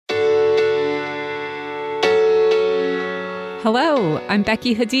Hello, I'm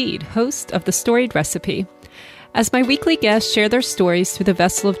Becky Hadid, host of The Storied Recipe. As my weekly guests share their stories through the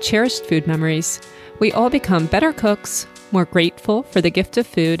vessel of cherished food memories, we all become better cooks, more grateful for the gift of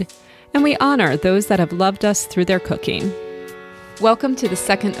food, and we honor those that have loved us through their cooking. Welcome to the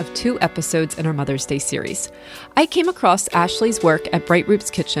second of 2 episodes in our Mother's Day series. I came across Ashley's work at Bright Roots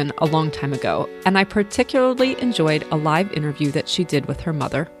Kitchen a long time ago, and I particularly enjoyed a live interview that she did with her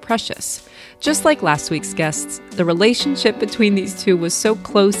mother, Precious. Just like last week's guests, the relationship between these two was so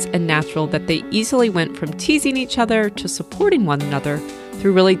close and natural that they easily went from teasing each other to supporting one another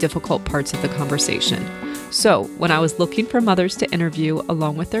through really difficult parts of the conversation. So, when I was looking for mothers to interview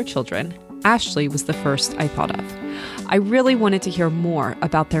along with their children, Ashley was the first I thought of. I really wanted to hear more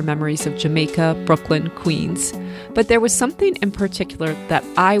about their memories of Jamaica, Brooklyn, Queens, but there was something in particular that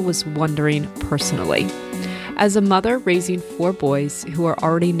I was wondering personally. As a mother raising 4 boys who are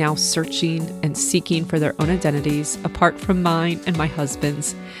already now searching and seeking for their own identities, apart from mine and my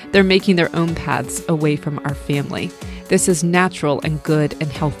husband's, they're making their own paths away from our family. This is natural and good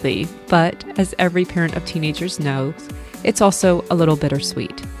and healthy, but as every parent of teenagers knows, it's also a little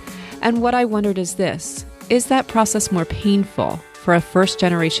bittersweet. And what I wondered is this: is that process more painful for a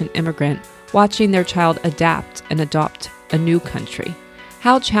first-generation immigrant watching their child adapt and adopt a new country?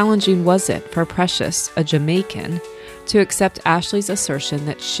 How challenging was it for Precious, a Jamaican, to accept Ashley's assertion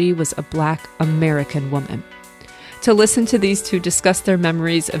that she was a Black American woman? To listen to these two discuss their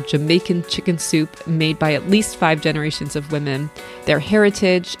memories of Jamaican chicken soup made by at least 5 generations of women, their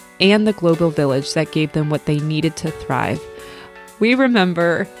heritage, and the global village that gave them what they needed to thrive, we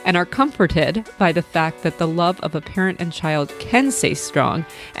remember and are comforted by the fact that the love of a parent and child can stay strong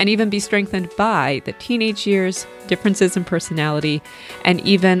and even be strengthened by the teenage years, differences in personality, and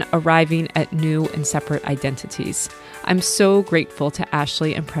even arriving at new and separate identities. I'm so grateful to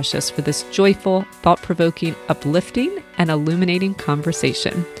Ashley and Precious for this joyful, thought-provoking, uplifting, and illuminating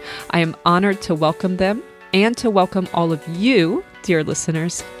conversation. I am honored to welcome them and to welcome all of you, dear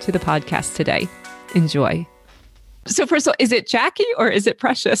listeners, to the podcast today. Enjoy. So first of all, is it Jackie or is it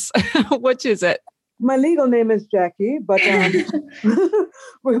Precious? Which is it? My legal name is Jackie, but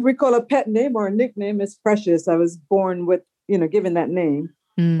we call a pet name or a nickname is Precious. I was born with, given that name,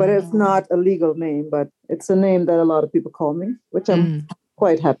 but it's not a legal name, but it's a name that a lot of people call me, which I'm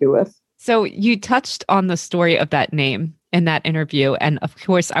quite happy with. So you touched on the story of that name in that interview. And of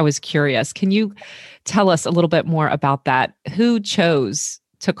course, I was curious. Can you tell us a little bit more about that? Who chose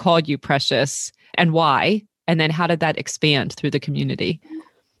to call you Precious and why? And then how did that expand through the community?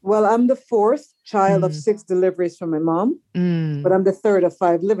 Well, I'm the 4th child of 6 deliveries from my mom, but I'm the 3rd of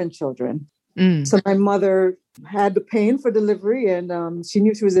 5 living children. So my mother had the pain for delivery and she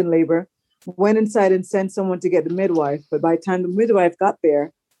knew she was in labor, went inside and sent someone to get the midwife. But by the time the midwife got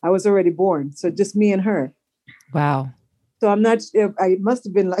there, I was already born. So just me and her. Wow. So I'm not, I must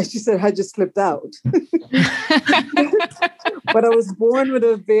have been like, she said, I just slipped out. But I was born with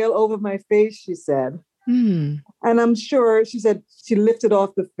a veil over my face, she said. And I'm sure, she said, she lifted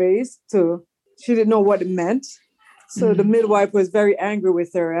off the face she didn't know what it meant. So the midwife was very angry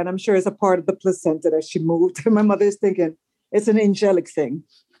with her. And I'm sure it's a part of the placenta that she moved. My mother's thinking it's an angelic thing.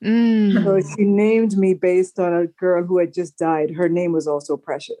 So she named me based on a girl who had just died. Her name was also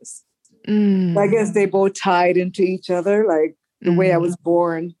Precious. I guess they both tied into each other. Like the way I was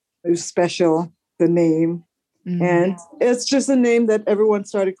born, it was special, the name. And it's just a name that everyone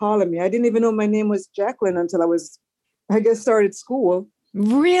started calling me. I didn't even know my name was Jacqueline until started school.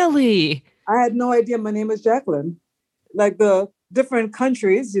 Really? I had no idea my name was Jacqueline. Like the different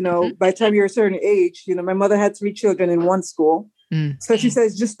countries, by the time you're a certain age, my mother had 3 children in one school. So she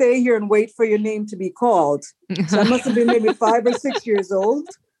says, just stay here and wait for your name to be called. So I must have been maybe 5 or 6 years old.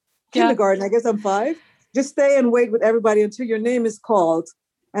 Kindergarten, I guess I'm 5. Just stay and wait with everybody until your name is called.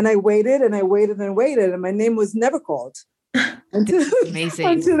 And I waited and I waited and waited, and my name was never called. Amazing.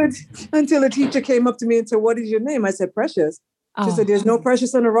 until the teacher came up to me and said, "What is your name?" I said, "Precious." She said, "There's no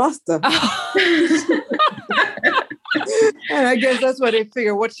Precious on the roster." And I guess that's why they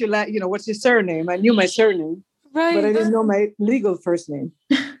figure, what's your surname? I knew my surname, right? But I didn't know my legal first name.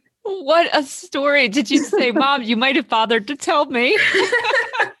 What a story. Did you say, Mom, you might have bothered to tell me?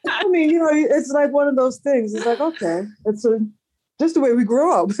 I mean, it's like one of those things. It's like, okay, it's just the way we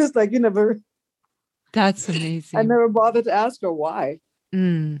grew up. It's like, That's amazing. I never bothered to ask her why.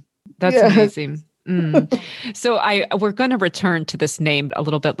 That's amazing. So we're going to return to this name a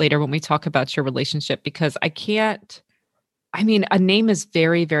little bit later when we talk about your relationship, because a name is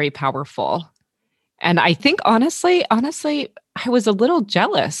very, very powerful. And I think honestly, I was a little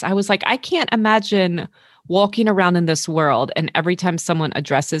jealous. I was like, I can't imagine walking around in this world and every time someone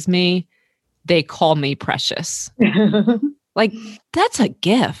addresses me, they call me Precious. Like, that's a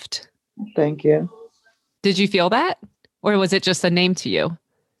gift. Thank you. Did you feel that? Or was it just a name to you?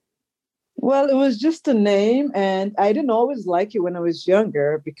 Well, it was just a name, and I didn't always like it when I was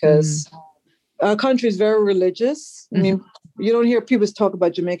younger because our country is very religious. I mean, you don't hear people talk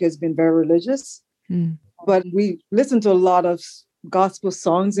about Jamaica as being very religious, but we listen to a lot of gospel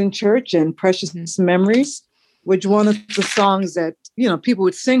songs in church, and Precious Memories, which one of the songs that, people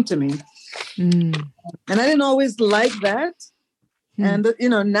would sing to me. And I didn't always like that. And,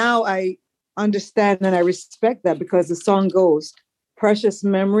 now I understand and I respect that because the song goes, precious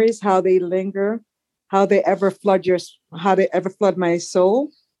memories, how they linger, how they ever flood my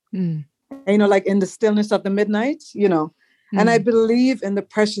soul. Like in the stillness of the midnight, and I believe in the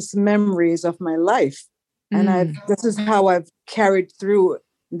precious memories of my life. And this is how I've carried through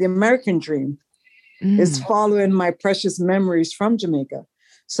the American dream, is following my precious memories from Jamaica.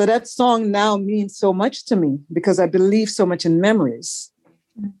 So that song now means so much to me because I believe so much in memories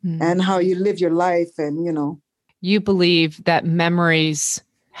and how you live your life. And, you believe that memories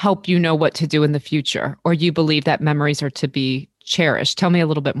help you know what to do in the future, or you believe that memories are to be cherished. Tell me a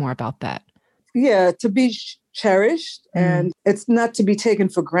little bit more about that. Yeah, to be cherished, and it's not to be taken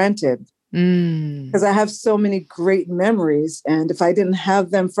for granted. Because I have so many great memories. And if I didn't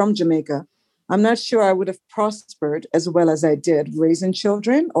have them from Jamaica, I'm not sure I would have prospered as well as I did raising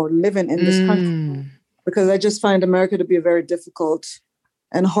children or living in this country. Because I just find America to be a very difficult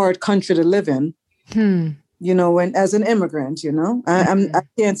and hard country to live in. When as an immigrant, I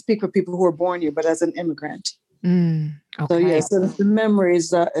can't speak for people who are born here, but as an immigrant. Okay. So yes, the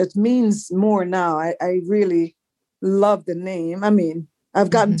memories, it means more now. I really love the name. I mean, I've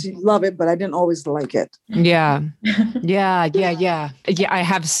gotten to love it, but I didn't always like it. Yeah. Yeah. I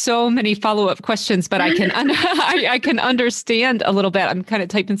have so many follow-up questions, but I can I can understand a little bit. I'm kind of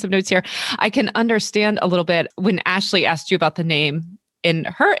typing some notes here. I can understand a little bit when Ashley asked you about the name in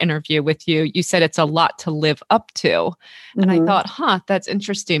her interview with you. You said it's a lot to live up to. And I thought, that's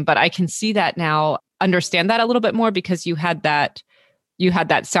interesting. But I can see that now, understand that a little bit more because you had that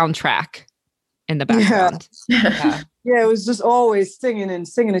soundtrack in the background. Yeah, it was just always singing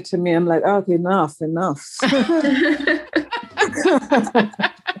it to me. I'm like, okay, enough.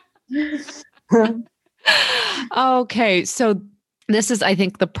 Okay, so this is, I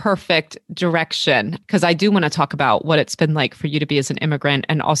think, the perfect direction because I do want to talk about what it's been like for you to be as an immigrant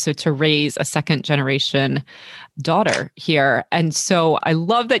and also to raise a second generation daughter here. And so I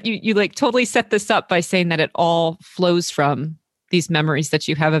love that you like totally set this up by saying that it all flows from these memories that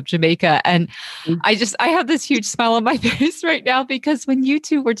you have of Jamaica. And I have this huge smile on my face right now because when you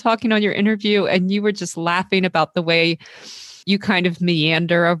two were talking on your interview and you were just laughing about the way you kind of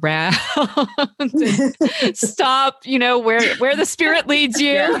meander around and stop, where the spirit leads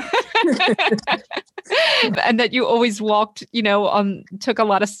you. And that you always walked, took a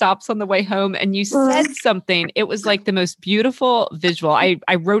lot of stops on the way home. And you said something, it was like the most beautiful visual. I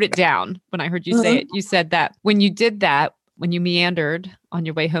wrote it down when I heard you say it. You said that when you did that, when you meandered on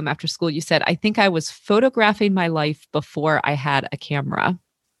your way home after school, you said, I think I was photographing my life before I had a camera,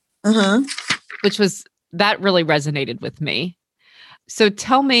 that really resonated with me. So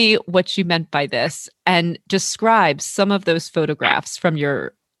tell me what you meant by this and describe some of those photographs from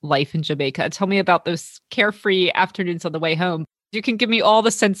your life in Jamaica. Tell me about those carefree afternoons on the way home. You can give me all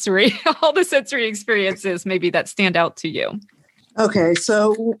the sensory experiences maybe that stand out to you. Okay,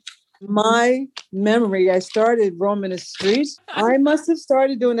 so my memory, I started roaming the streets. I must have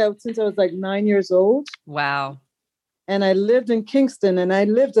started doing that since I was like 9 years old. Wow. And I lived in Kingston and I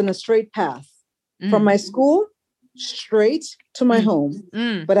lived on a straight path from my school straight to my home.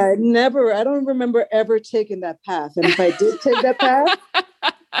 But I don't remember ever taking that path. And if I did take that path,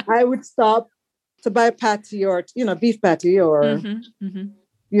 I would stop to buy a patty or, beef patty or,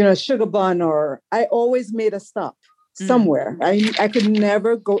 sugar bun, or I always made a stop somewhere. I could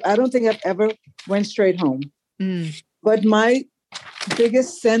never go. I don't think I've ever went straight home. But my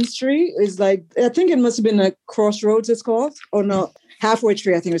biggest sensory is like, I think it must have been a crossroads it's called. Oh no, halfway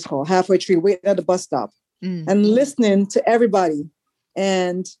tree, I think it's called. Halfway tree, waiting at the bus stop and listening to everybody.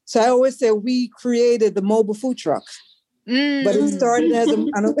 And so I always say we created the mobile food truck. But it started as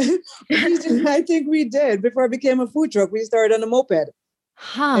I think we did. Before it became a food truck, we started on a moped.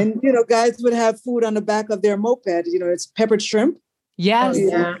 And, guys would have food on the back of their moped. It's peppered shrimp. Yes.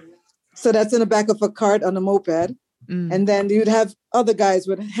 So that's in the back of a cart on a moped. And then you'd have other guys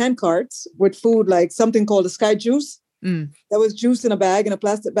with hand carts with food, like something called a sky juice. That was juice in a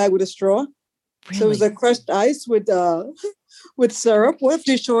plastic bag with a straw. Really? So it was like crushed ice with syrup with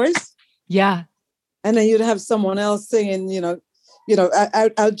your choice. Yeah. And then you'd have someone else singing,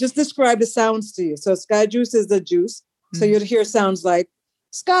 I'll just describe the sounds to you. So sky juice is the juice. So you'd hear sounds like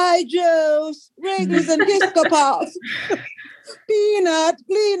Sky Juice, Wrigley's and Hisco Puffs, Peanut,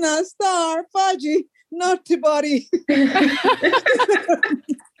 Cleaner, Star, Fudgy, Nutty Buddy.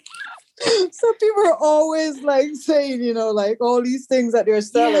 So people are always like saying, like all these things that they're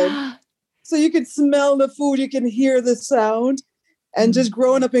selling. Yeah. So you can smell the food, you can hear the sound. And just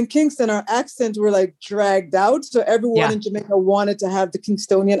growing up in Kingston, our accents were like dragged out. So everyone in Jamaica wanted to have the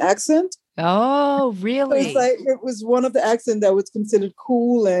Kingstonian accent. Oh, really? So it's like it was one of the accents that was considered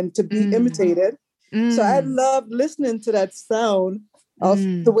cool and to be imitated. So I loved listening to that sound of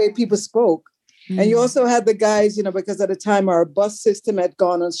the way people spoke. And you also had the guys, because at the time our bus system had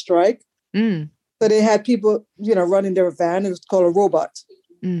gone on strike. So they had people, running their van. It was called a robot.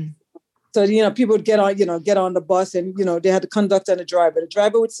 So, people would get on the bus and, they had the conductor and the driver. The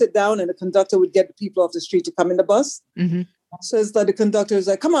driver would sit down and the conductor would get the people off the street to come in the bus. So it's like the conductor is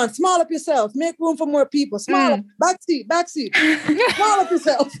like, come on, small up yourself. Make room for more people. Small up. Back seat. Small up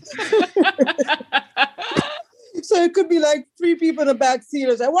yourself. So it could be like 3 people in the back seat.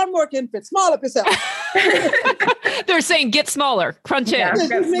 It's like, one more can fit. Small up yourself. They're saying get smaller. Crunch in. That's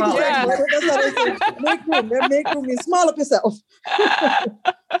what they say. Make room. Make room. Small up yourself.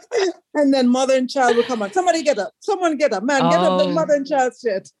 And then mother and child would come on. Somebody get up. Someone get up. Man, get up. The mother and child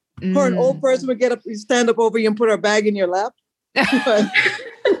shit. Or an old person would get up, stand up over you and put her bag in your lap.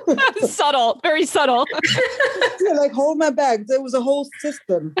 Subtle, very subtle. Like, hold my bag. There was a whole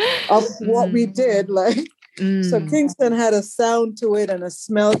system of what we did. Like, so Kingston had a sound to it and a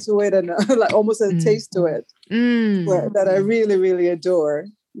smell to it and like almost a taste to it that I really, really adore.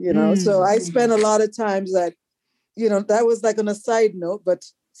 So I spent a lot of times that, that was like on a side note, but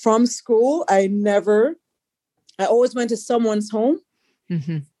from school, I always went to someone's home.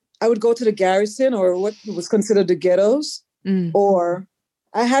 I would go to the garrison or what was considered the ghettos, or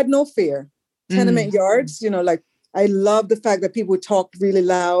I had no fear. Tenement yards, like I love the fact that people talked really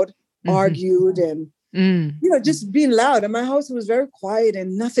loud, argued, and just being loud. And my house was very quiet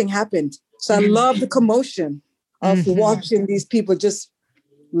and nothing happened. So I love the commotion of watching these people just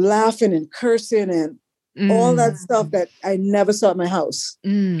laughing and cursing and all that stuff that I never saw at my house.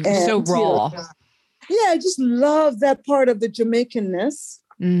 And, so raw. I just love that part of the Jamaicanness.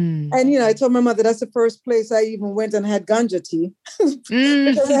 And, I told my mother that's the first place I even went and had ganja tea.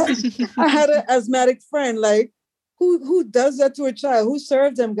 Because I had an asthmatic friend, like, who does that to a child? Who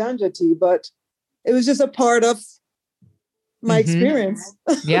serves them ganja tea? But it was just a part of my experience.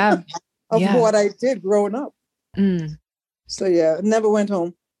 Of what I did growing up. So, never went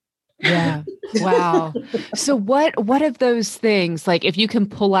home. Yeah. Wow. So what of those things, like if you can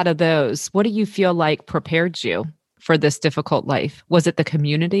pull out of those, what do you feel like prepared you for this difficult life? Was it the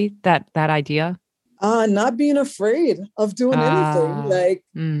community, that idea? Not being afraid of doing anything. Like,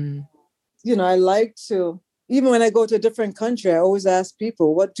 I like to, even when I go to a different country, I always ask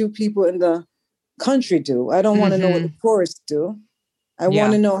people, what do people in the country do? I don't want to know what the tourists do. I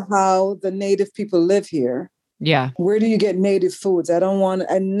want to know how the native people live here. Yeah. Where do you get native foods? I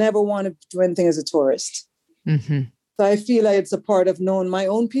never want to do anything as a tourist. So I feel like it's a part of knowing my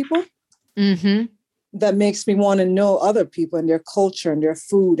own people that makes me want to know other people and their culture and their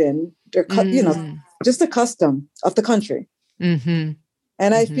food and their, just the custom of the country. And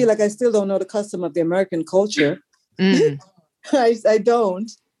I feel like I still don't know the custom of the American culture. I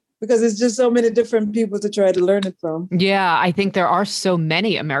don't. Because it's just so many different people to try to learn it from. Yeah, I think there are so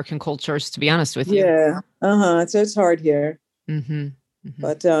many American cultures, to be honest with you. Yeah, so it's hard here.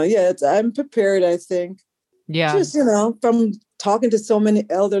 But I'm prepared, I think. Yeah. Just, from talking to so many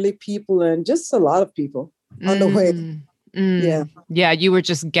elderly people and just a lot of people on the way. Yeah, you were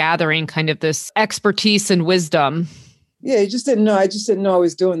just gathering kind of this expertise and wisdom. Yeah, you just didn't know. I just didn't know I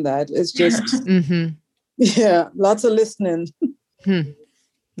was doing that. It's just, lots of listening.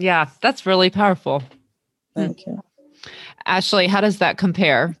 Yeah, that's really powerful. Thank you. Ashley, how does that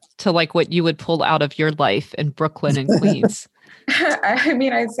compare to like what you would pull out of your life in Brooklyn and Queens? I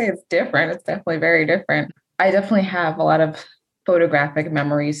mean, I'd say it's different. It's definitely very different. I definitely have a lot of photographic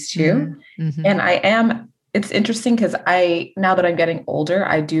memories too. And it's interesting because now that I'm getting older,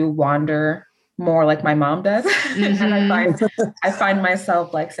 I do wander more like my mom does. And I find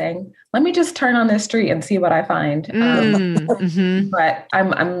myself like saying, let me just turn on this street and see what I find. But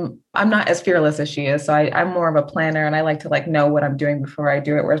I'm not as fearless as she is. So I'm more of a planner and I like to like know what I'm doing before I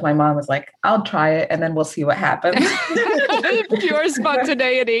do it. Whereas my mom was like, I'll try it and then we'll see what happens. Pure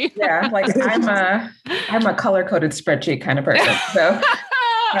spontaneity. Yeah. Like I'm a color coded spreadsheet kind of person. So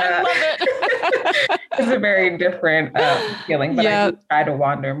I love it. It's a very different feeling, but I do try to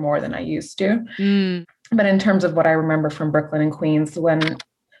wander more than I used to. But in terms of what I remember from Brooklyn and Queens, when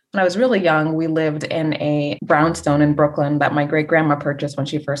when I was really young, we lived in a brownstone in Brooklyn that my great grandma purchased when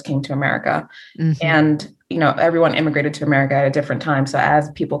she first came to America. And, everyone immigrated to America at a different time. So as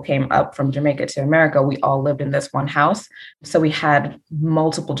people came up from Jamaica to America, we all lived in this one house. So we had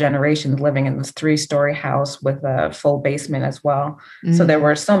multiple generations living in this 3-story house with a full basement as well. So there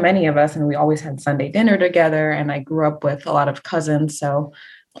were so many of us, and we always had Sunday dinner together. And I grew up with a lot of cousins. So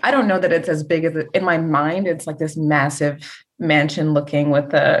I don't know that it's as big as in my mind. It's like this massive mansion looking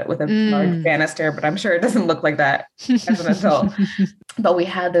with a large banister, but I'm sure it doesn't look like that as an adult. But we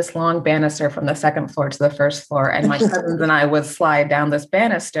had this long banister from the second floor to the first floor, and my cousins and I would slide down this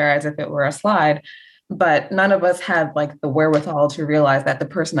banister as if it were a slide. But none of us had like the wherewithal to realize that the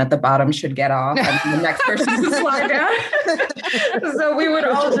person at the bottom should get off and the next person to slide down. So we would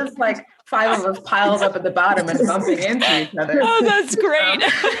all just like 5 of us piled up at the bottom and bumping into each other. Oh, that's great.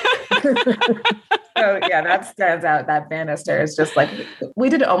 So yeah, that stands out. That banister is just like, we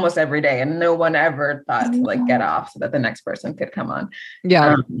did it almost every day, and no one ever thought to like get off so that the next person could come on.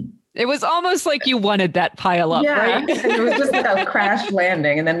 Yeah. It was almost like you wanted that pile up, right? And it was just like a crash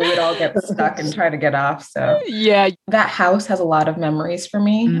landing, and then we would all get stuck and try to get off. So yeah, that house has a lot of memories for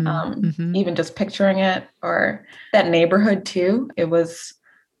me. Even just picturing it, or that neighborhood too. It was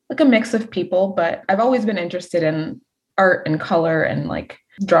like a mix of people, but I've always been interested in art and color and like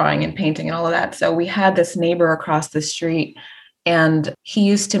drawing and painting and all of that. So we had this neighbor across the street, and he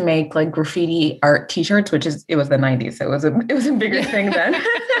used to make like graffiti art t-shirts, it was the 90s. So it was a bigger thing then.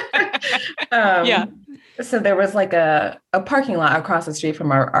 So there was like a parking lot across the street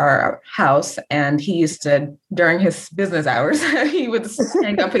from our house. And he used to, during his business hours, he would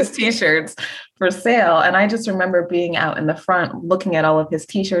hang up his t-shirts for sale. And I just remember being out in the front, looking at all of his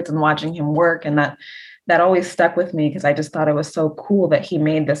t-shirts and watching him work. And that always stuck with me, because I just thought it was so cool that he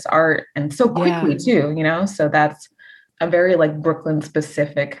made this art, and so quickly too, So that's a very like Brooklyn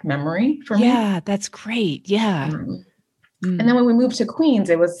specific memory for me. Yeah, that's great. Yeah. And then when we moved to Queens,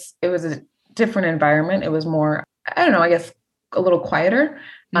 it was a different environment. It was more, I don't know, I guess a little quieter.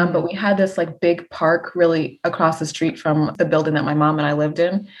 But we had this like big park really across the street from the building that my mom and I lived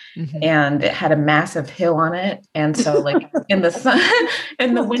in. And it had a massive hill on it. And so like in the sun,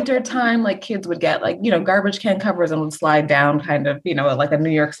 in the winter time, like kids would get like, garbage can covers and would slide down kind of, like a New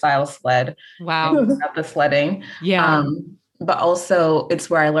York style sled. Wow. At the sledding. Yeah. But also it's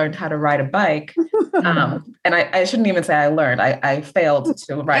where I learned how to ride a bike. And I shouldn't even say I learned, I failed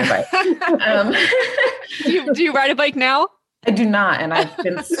to ride a bike. Do you ride a bike now? I do not. And I've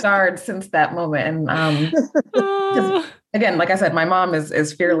been scarred since that moment. And again, like I said, my mom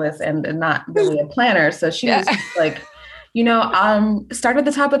is fearless and not really a planner. So she was just like, start at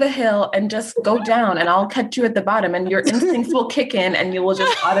the top of the hill and just go down, and I'll catch you at the bottom, and your instincts will kick in and you will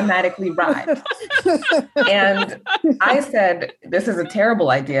just automatically ride. And I said, this is a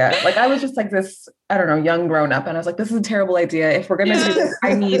terrible idea. Like I was just like this, I don't know, young grown up. And I was like, this is a terrible idea. If we're going to do this,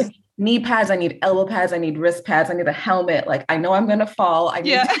 I need knee pads, I need elbow pads, I need wrist pads, I need a helmet. Like, I know I'm going to fall. I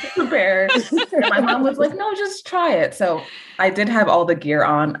need to prepare. And my mom was like, no, just try it. So I did have all the gear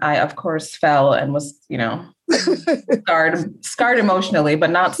on. I, of course, fell and was, scarred emotionally,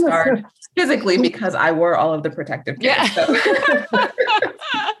 but not scarred physically, because I wore all of the protective gear. Yeah. So.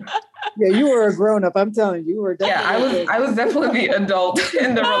 Yeah, you were a grown up. I'm telling you, you were definitely. I was definitely the adult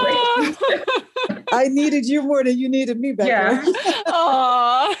in the relationship. I needed you more than you needed me back then.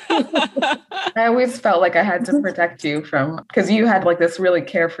 I always felt like I had to protect you because you had like this really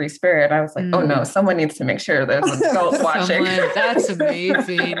carefree spirit. I was like, oh no, someone needs to make sure there's an adult watching. That's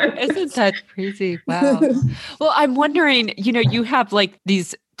amazing. Isn't that crazy? Wow. Well, I'm wondering, you have like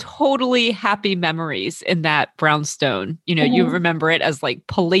these totally happy memories in that brownstone. You remember it as like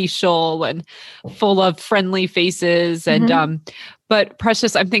palatial and full of friendly faces. And, but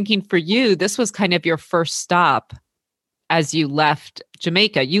Precious, I'm thinking for you, this was kind of your first stop as you left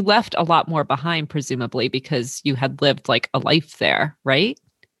Jamaica. You left a lot more behind, presumably, because you had lived like a life there, right?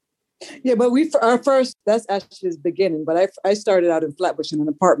 Yeah, but that's actually his beginning. But I started out in Flatbush in an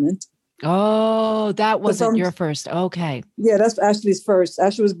apartment. Oh, that wasn't your first. Okay. Yeah, that's Ashley's first.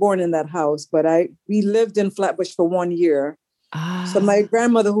 Ashley was born in that house, but we lived in Flatbush for 1 year. So my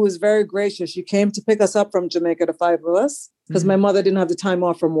grandmother, who was very gracious, she came to pick us up from Jamaica, the 5 of us, because my mother didn't have the time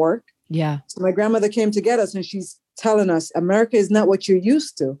off from work. Yeah. So my grandmother came to get us, and she's telling us, America is not what you're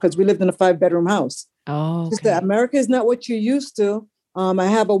used to, because we lived in a 5-bedroom house. Oh, okay. She said, America is not what you're used to. I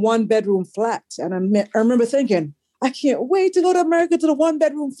have a 1-bedroom flat. And I remember thinking, I can't wait to go to America to the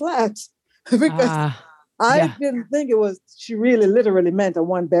 1-bedroom flat. Because I didn't think she really literally meant a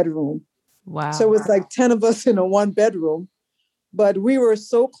 1-bedroom. Wow. So it was like 10 of us in a 1-bedroom. But we were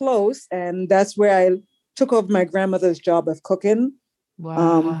so close. And that's where I took over my grandmother's job of cooking.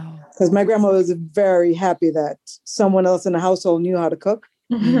 Wow. Because my grandma was very happy that someone else in the household knew how to cook.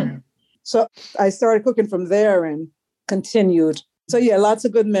 Mm-hmm. So I started cooking from there and continued. So yeah, lots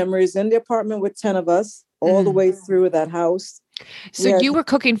of good memories in the apartment with 10 of us all the way through that house. So you were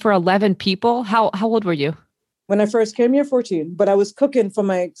cooking for 11 people? How old were you? When I first came here, 14, but I was cooking for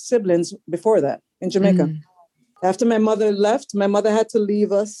my siblings before that in Jamaica. After my mother left, my mother had to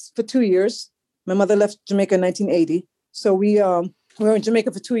leave us for 2 years. My mother left Jamaica in 1980. So we were in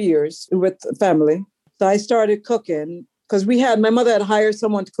Jamaica for 2 years with family. So I started cooking because my mother had hired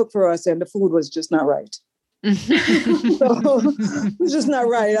someone to cook for us and the food was just not right. So it was just not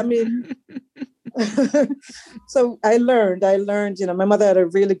right. I mean, so I learned, my mother had a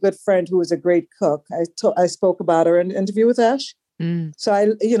really good friend who was a great cook. I spoke about her in an interview with Ash.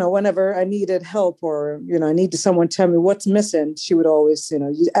 So whenever I needed help or, I needed someone to tell me what's missing, she would always,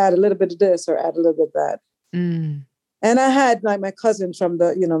 you add a little bit of this or add a little bit of that. And I had like my cousins from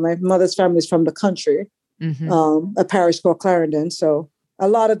my mother's family is from the country, a parish called Clarendon. So a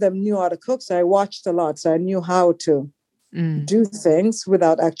lot of them knew how to cook. So I watched a lot. So I knew how to do things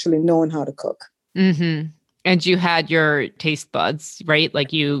without actually knowing how to cook. And you had your taste buds, right?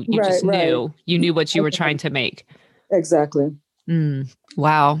 Like you just knew, you knew what you were trying to make. Exactly.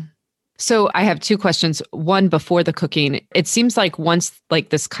 Wow. So I have two questions. One, before the cooking, it seems like once like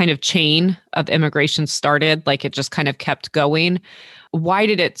this kind of chain of immigration started, like it just kind of kept going. Why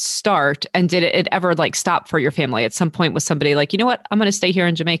did it start? And did it ever like stop for your family? At some point was somebody like, you know what, I'm going to stay here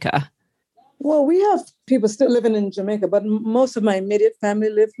in Jamaica? Well, we have people still living in Jamaica, but most of my immediate family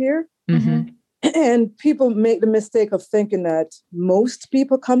live here. And people make the mistake of thinking that most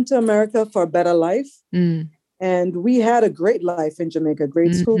people come to America for a better life. And we had a great life in Jamaica,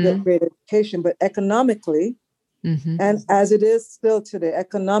 great school, great education, but economically, and as it is still today,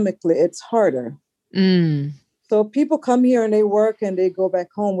 economically, it's harder. So people come here and they work and they go back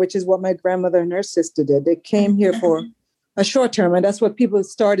home, which is what my grandmother and her sister did. They came here for a short term, and that's what people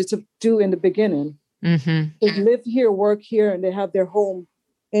started to do in the beginning. They live here, work here, and they have their home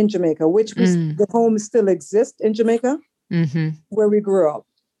in Jamaica, which the home still exists in Jamaica, where we grew up.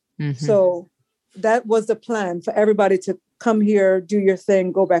 So that was the plan for everybody to come here, do your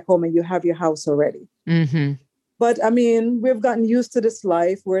thing, go back home, and you have your house already. But I mean, we've gotten used to this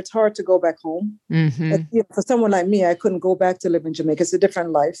life where it's hard to go back home. For someone like me, I couldn't go back to live in Jamaica. It's a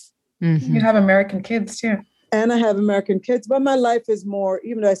different life. You have American kids too. And I have American kids, but my life is more,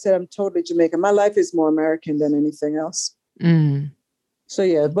 even though I said I'm totally Jamaican, my life is more American than anything else. So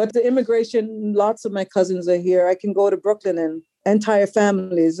yeah, but the immigration, lots of my cousins are here. I can go to Brooklyn and entire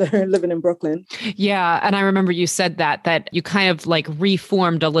families are living in Brooklyn. Yeah. And I remember you said that you kind of like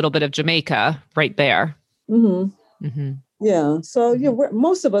reformed a little bit of Jamaica right there. Yeah. So yeah,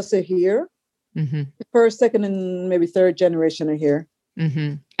 most of us are here. First, second, and maybe third generation are here.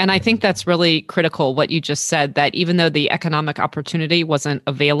 And I think that's really critical, what you just said, that even though the economic opportunity wasn't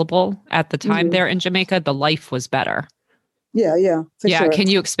available at the time there in Jamaica, the life was better. Yeah, sure. Can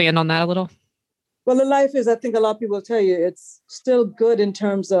you expand on that a little? Well, the life is, I think a lot of people will tell you, it's still good in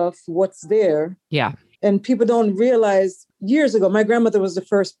terms of what's there. Yeah. And people don't realize, years ago, my grandmother was the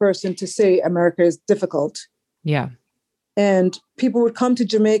first person to say America is difficult. Yeah. And people would come to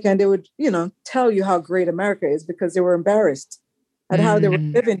Jamaica and they would, tell you how great America is because they were embarrassed at how they were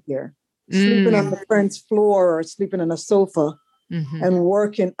living here, sleeping on the friend's floor or sleeping on a sofa and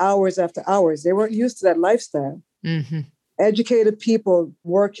working hours after hours. They weren't used to that lifestyle. Educated people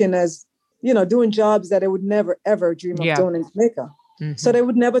working as, doing jobs that they would never, ever dream of doing in Jamaica. So they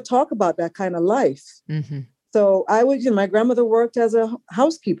would never talk about that kind of life. So my grandmother worked as a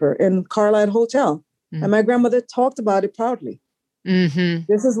housekeeper in Carlisle Hotel. And my grandmother talked about it proudly.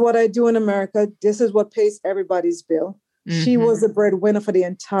 This is what I do in America. This is what pays everybody's bill. She was the breadwinner for the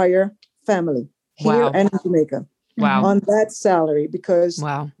entire family here and in Jamaica on that salary because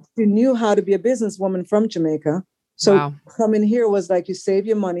she knew how to be a businesswoman from Jamaica. So coming here was like you save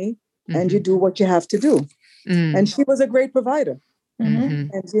your money and you do what you have to do. And she was a great provider. And,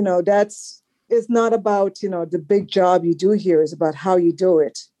 it's not about, the big job you do here. It's about how you do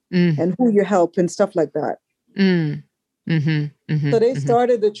it and who you help and stuff like that. So they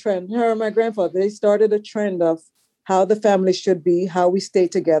started the trend, her and my grandfather, they started a trend of how the family should be, how we stay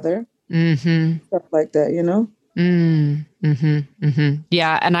together, stuff like that,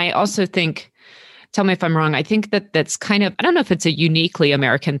 Yeah. And I also think, tell me if I'm wrong, I think that's kind of, I don't know if it's a uniquely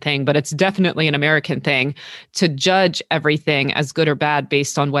American thing, but it's definitely an American thing to judge everything as good or bad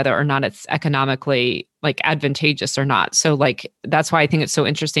based on whether or not it's economically like advantageous or not. So like, that's why I think it's so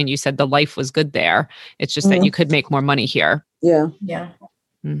interesting. You said the life was good there. It's just that you could make more money here. Yeah.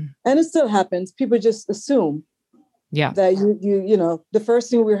 And it still happens. People just assume. Yeah. That the first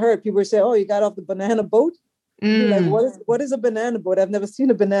thing we heard, people would say, "Oh, you got off the banana boat." Be like, what is a banana boat? I've never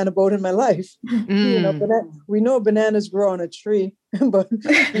seen a banana boat in my life. We know bananas grow on a tree, but we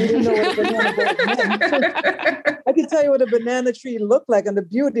didn't know what a banana boat meant. I can tell you what a banana tree looked like and the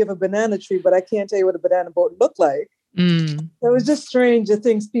beauty of a banana tree, but I can't tell you what a banana boat looked like. It was just strange, the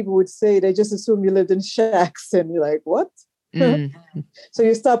things people would say. They just assume you lived in shacks, and you're like, what? So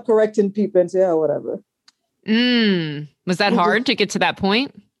you stop correcting people and say, oh, whatever. Was that hard to get to that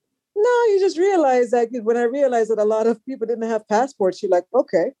point? No, you just realize that when I realized that a lot of people didn't have passports, you're like,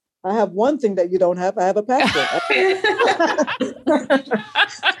 okay, I have one thing that you don't have. I have a passport.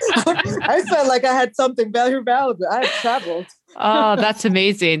 I felt like I had something very valuable. I have traveled. Oh, that's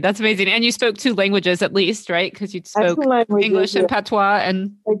amazing. That's amazing. And you spoke 2 languages at least, right? Because you spoke English and patois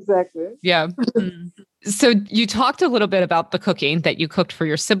and exactly. Yeah. So you talked a little bit about the cooking, that you cooked for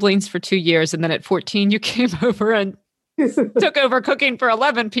your siblings for 2 years. And then at 14, you came over and took over cooking for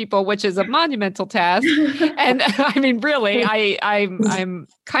 11 people, which is a monumental task. And I mean, really, I'm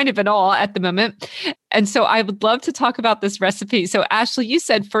kind of in awe at the moment. And so I would love to talk about this recipe. So Ashley, you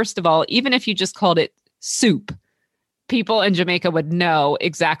said, first of all, even if you just called it soup, people in Jamaica would know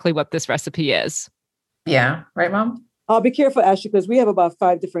exactly what this recipe is. Yeah. Right, Mom? I'll be careful, Ashley, because we have about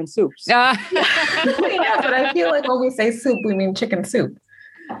 5 different soups. Yeah, but I feel like when we say soup, we mean chicken soup.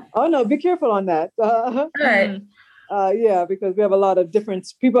 Oh, no, be careful on that. All right. Yeah, because we have a lot of different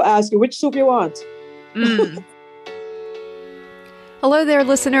people ask you which soup you want. Hello there,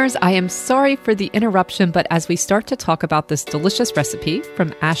 listeners. I am sorry for the interruption, but as we start to talk about this delicious recipe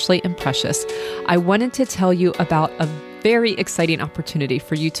from Ashley and Precious, I wanted to tell you about a very exciting opportunity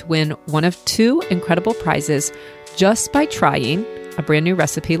for you to win one of 2 incredible prizes just by trying a brand new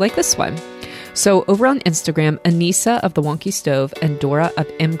recipe like this one. So over on Instagram, Anissa of The Wonky Stove and Dora of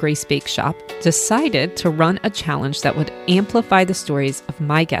M. Grace Bake Shop decided to run a challenge that would amplify the stories of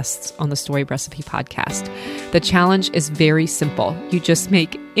my guests on the Story Recipe podcast. The challenge is very simple. You just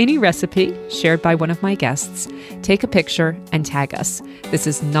make any recipe shared by one of my guests, take a picture, and tag us. This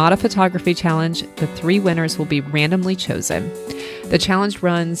is not a photography challenge. The 3 winners will be randomly chosen. The challenge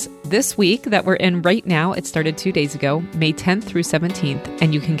runs this week that we're in right now. It started 2 days ago, May 10th through 17th,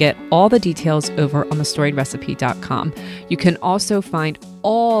 and you can get all the details over on thestoriedrecipe.com. You can also find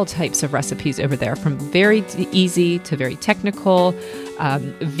all types of recipes over there, from very easy to very technical,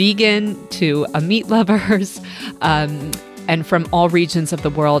 vegan to meat lovers, and from all regions of the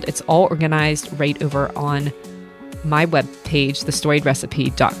world. It's all organized right over on my webpage,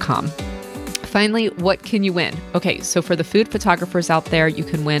 thestoriedrecipe.com. Finally, what can you win? Okay, so for the food photographers out there, you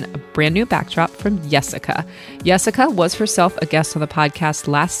can win a brand new backdrop from Jessica. Jessica was herself a guest on the podcast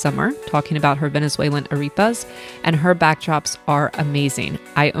last summer, talking about her Venezuelan arepas, and her backdrops are amazing.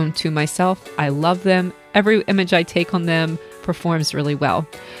 I own 2 myself. I love them. Every image I take on them performs really well.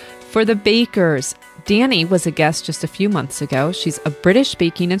 For the bakers, Danny was a guest just a few months ago. She's a British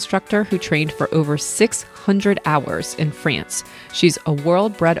baking instructor who trained for over 600 hours in France. She's a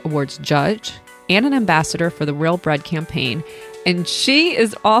World Bread Awards judge and an ambassador for the Real Bread campaign. And she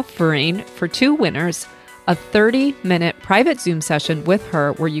is offering for 2 winners a 30-minute private Zoom session with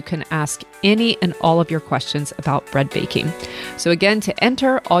her where you can ask any and all of your questions about bread baking. So again, to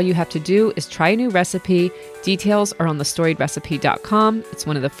enter, all you have to do is try a new recipe. Details are on thestoriedrecipe.com. It's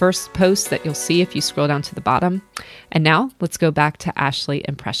one of the first posts that you'll see if you scroll down to the bottom. And now let's go back to Ashley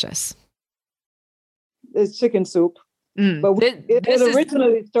and Precious. It's chicken soup. But it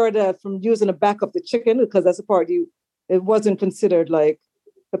originally started from using the back of the chicken, because that's the part it wasn't considered like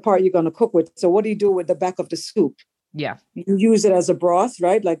the part you're going to cook with. So what do you do with the back of the soup? Yeah. You use it as a broth,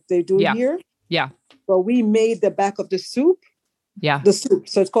 right? Like they do here. Yeah. But we made the back of the soup. Yeah. The soup.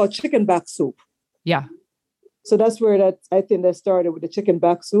 So it's called chicken back soup. Yeah. So that's where I think that started with the chicken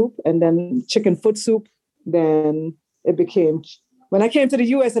back soup, and then chicken foot soup. Then it became, when I came to the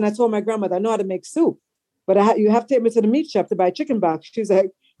US and I told my grandmother, I know how to make soup, but you have to take me to the meat shop to buy chicken back. She's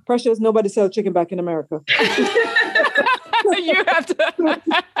like, Precious, nobody sells chicken back in America. You have to.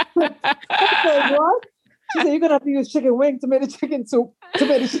 I said, what? She said, you're going to have to use chicken wing to make the chicken soup, to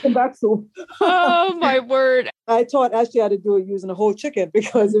make the chicken back soup. Oh, my word. I taught Ashley how to do it using a whole chicken,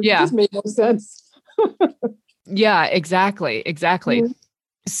 because it just made no sense. Yeah, exactly. Mm-hmm.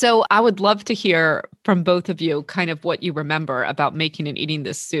 So I would love to hear from both of you kind of what you remember about making and eating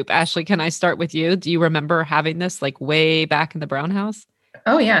this soup. Ashley, can I start with you? Do you remember having this like way back in the Brown house?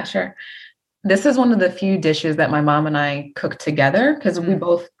 Oh, yeah, sure. This is one of the few dishes that my mom and I cook together, because we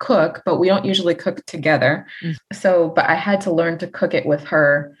both cook, but we don't usually cook together. So, but I had to learn to cook it with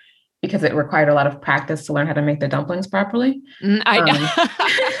her. because it required a lot of practice to learn how to make the dumplings properly.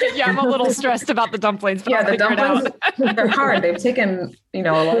 Yeah, I'm a little stressed about the dumplings. But yeah, the dumplings, they're hard. They've taken, a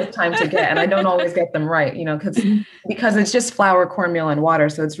lot of time to get, and I don't always get them right, because it's just flour, cornmeal, and water.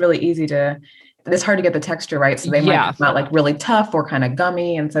 So it's really it's hard to get the texture right. So they might come out like really tough or kind of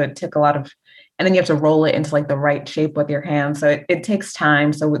gummy. And so it took a lot of, and then you have to roll it into like the right shape with your hands. So it takes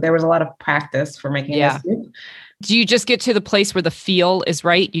time. So there was a lot of practice for making this soup. Do you just get to the place where the feel is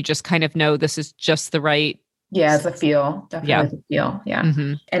right? You just kind of know this is just the right. Yeah, it's a feel. Definitely the feel. Yeah.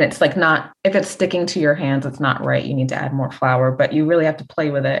 Mm-hmm. And it's like if it's sticking to your hands, it's not right. You need to add more flour, but you really have to play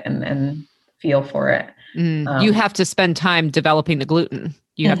with it and feel for it. You have to spend time developing the gluten.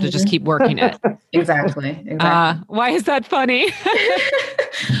 You have to just keep working it. Exactly. Why is that funny?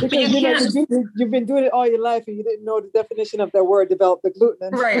 Because you've been doing it all your life and you didn't know the definition of that word, develop the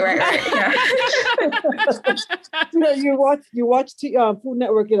gluten. Right. Yeah. You watch Food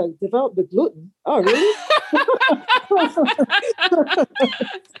Network, you're like, develop the gluten. Oh, really?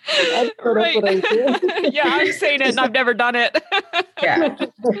 Right. Yeah, I'm saying it and I've never done it. Yeah.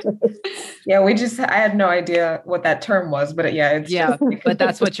 Yeah, I had no idea what that term was, but but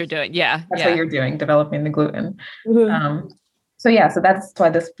that's what you're doing. Yeah. That's what you're doing, developing the gluten. Mm-hmm. So that's why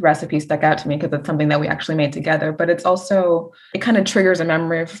this recipe stuck out to me, because it's something that we actually made together, but it kind of triggers a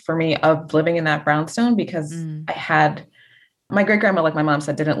memory for me of living in that brownstone, because I had my great grandma, like my mom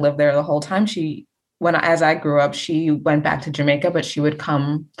said, didn't live there the whole time. As I grew up, she went back to Jamaica, but she would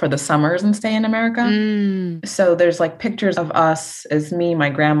come for the summers and stay in America. So there's like pictures of us as me, my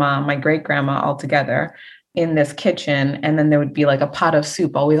grandma, my great grandma all together in this kitchen. And then there would be like a pot of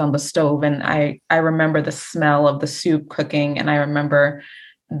soup always on the stove. And I remember the smell of the soup cooking, and I remember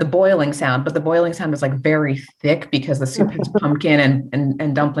the boiling sound, but the boiling sound was like very thick because the soup has pumpkin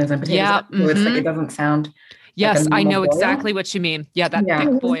and dumplings and potatoes. Yeah. So it's like, it doesn't sound. Yes, like I know boil. Exactly what you mean. Yeah, that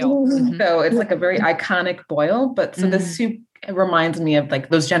thick boil. Mm-hmm. So it's like a very iconic boil. But so this soup reminds me of like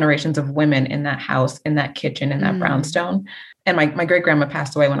those generations of women in that house, in that kitchen, in that brownstone. And my great grandma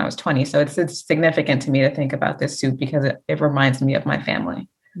passed away when I was 20. So it's significant to me to think about this soup because it reminds me of my family.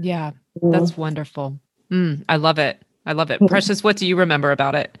 Yeah, that's wonderful. I love it. Precious, what do you remember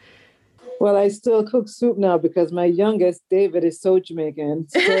about it? Well, I still cook soup now because my youngest, David, is so Jamaican.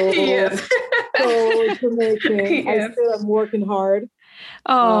 So Jamaican. Yes. I still am working hard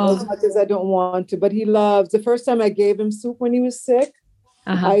as much as I don't want to. But he loves, the first time I gave him soup when he was sick,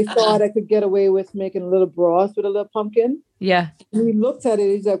 I thought I could get away with making a little broth with a little pumpkin. Yeah. And he looked at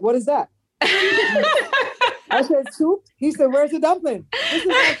it. He's like, what is that? I said, soup? He said, where's the dumpling? This is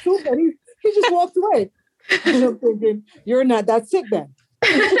not soup. And he just walked away. And I'm thinking, you're not that sick then.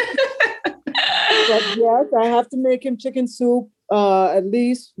 But yes, I have to make him chicken soup at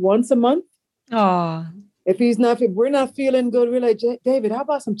least once a month. Oh. If we're not feeling good, we're like, David, how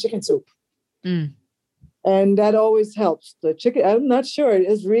about some chicken soup? And that always helps. The chicken, I'm not sure.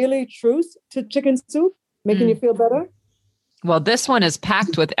 Is really truth to chicken soup making you feel better? Well, this one is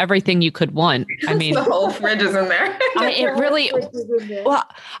packed with everything you could want. I mean, the whole fridge is in there. Well,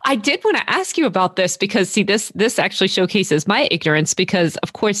 I did want to ask you about this because, see, this actually showcases my ignorance because,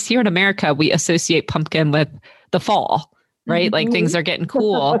 of course, here in America, we associate pumpkin with the fall, right? Like things are getting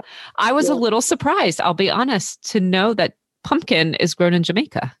cool. I was a little surprised, I'll be honest, to know that pumpkin is grown in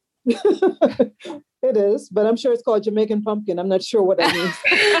Jamaica. It is, but I'm sure it's called Jamaican pumpkin. I'm not sure what that means.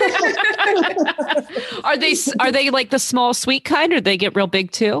 Are they like the small sweet kind, or they get real big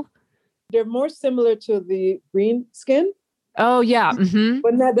too? They're more similar to the green skin. Oh yeah,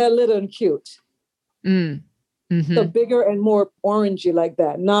 but not that little and cute. So bigger and more orangey like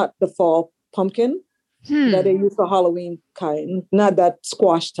that. Not the fall pumpkin that they use for Halloween kind. Not that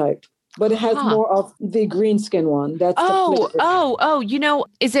squash type. But it has more of the green skin one. That's you know,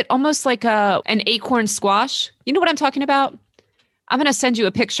 is it almost like an acorn squash? You know what I'm talking about? I'm going to send you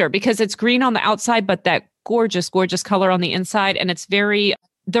a picture because it's green on the outside, but that gorgeous, gorgeous color on the inside. And it's the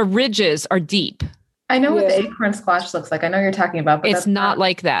ridges are deep. I know what the acorn squash looks like. I know you're talking about, but it's not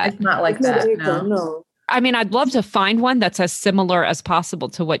like that. It's not like that. Acorn, no. I mean, I'd love to find one that's as similar as possible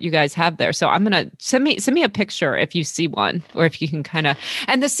to what you guys have there. So I'm going to send me a picture if you see one, or if you can kind of,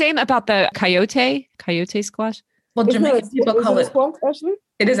 and the same about the coyote squash. Well, Jamaican people call it squash, actually?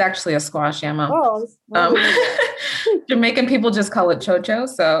 It is actually a squash, yeah, Mom. Oh, Jamaican people just call it chocho.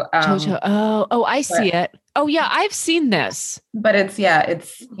 So chocho. Oh, I see it. Oh yeah, I've seen this. But it's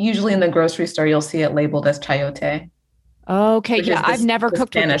usually in the grocery store. You'll see it labeled as chayote. Okay, yeah, I've never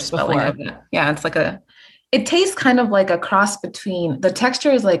cooked Spanish spelling of it. Yeah, it's like it tastes kind of like a cross between, the texture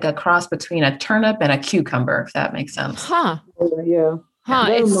is like a cross between a turnip and a cucumber, if that makes sense. Yeah. Huh.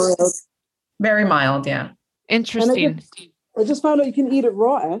 Very mild. Very mild, yeah. Interesting. I just found out you can eat it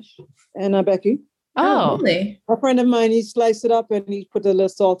raw, Ash and Becky. Oh, really? A friend of mine, he sliced it up and he put a little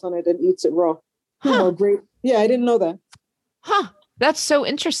salt on it and eats it raw. Huh. Oh, great. Yeah, I didn't know that. Huh. That's so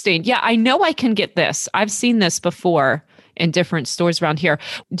interesting. Yeah, I know I can get this. I've seen this before in different stores around here.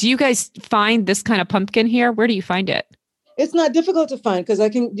 Do you guys find this kind of pumpkin here? Where do you find it? It's not difficult to find because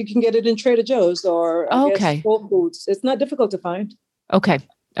you can get it in Trader Joe's or I guess Whole Foods. It's not difficult to find. Okay.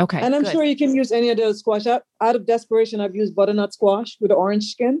 And I'm sure you can use any of those squash. Out of desperation, I've used butternut squash with the orange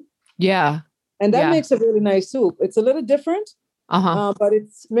skin. Yeah. And that makes a really nice soup. It's a little different, but it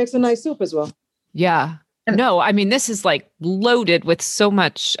makes a nice soup as well. Yeah. No, I mean, this is like loaded with so many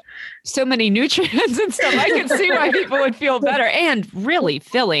nutrients and stuff. I can see why people would feel better and really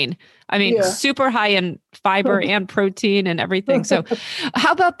filling. I mean, super high in fiber and protein and everything. So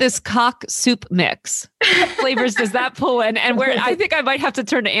how about this cock soup mix? What flavors does that pull in? And where I think I might have to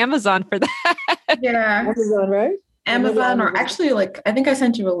turn to Amazon for that. Yeah. Amazon, right? Amazon, or actually I think I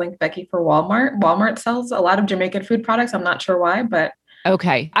sent you a link, Becky, for Walmart. Walmart sells a lot of Jamaican food products. I'm not sure why, but.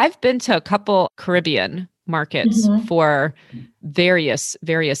 Okay. I've been to a couple Caribbean markets for various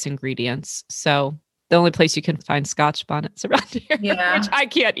ingredients. So the only place you can find Scotch bonnets around here, which I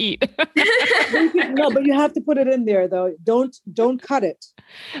can't eat. No, but you have to put it in there though. Don't cut it.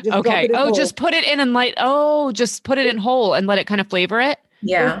 Just just put it in and just put it in whole and let it kind of flavor it.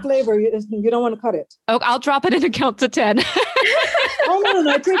 Yeah. With flavor, you don't want to cut it. Oh, I'll drop it in and count to 10. No.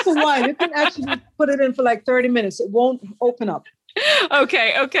 It takes a while. You can actually put it in for like 30 minutes. It won't open up.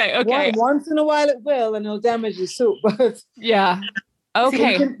 Okay. Once in a while it will, and it'll damage the soup. Yeah.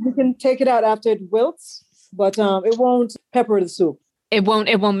 Okay. So you can take it out after it wilts, but it won't pepper the soup. It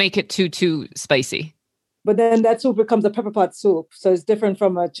won't make it too spicy. But then that soup becomes a pepper pot soup, so it's different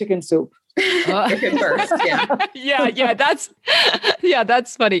from a chicken soup. Chicken first, yeah.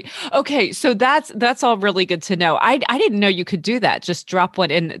 That's funny. Okay, so that's all really good to know. I didn't know you could do that. Just drop one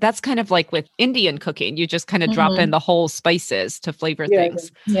in. That's kind of like with Indian cooking. You just kind of drop in the whole spices to flavor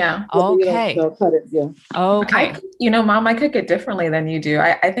things. Yeah. Okay. Cut it. Yeah. Okay. Mom, I cook it differently than you do.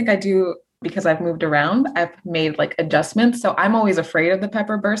 I think I do. Because I've moved around, I've made like adjustments. So I'm always afraid of the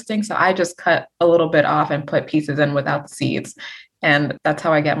pepper bursting. So I just cut a little bit off and put pieces in without the seeds. And that's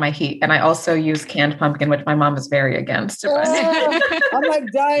how I get my heat. And I also use canned pumpkin, which my mom is very against. I'm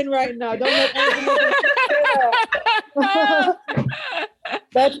like dying right now. Don't let anyone say that.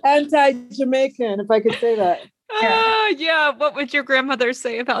 That's anti-Jamaican, if I could say that. Yeah. What would your grandmother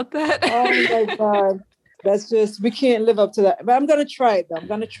say about that? Oh my God. We can't live up to that. But I'm going to try it though. I'm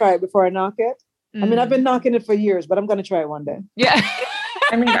going to try it before I knock it. I mean, I've been knocking it for years, but I'm going to try it one day. Yeah.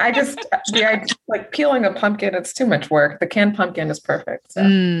 I mean, like peeling a pumpkin, it's too much work. The canned pumpkin is perfect. So.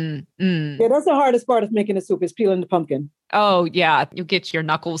 Yeah, that's the hardest part of making a soup is peeling the pumpkin. Oh yeah. You get your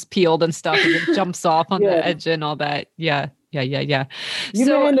knuckles peeled and stuff and it jumps off on the edge and all that. Yeah. You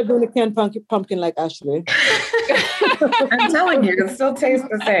may end up doing a canned pumpkin like Ashley. I'm telling you, it still tastes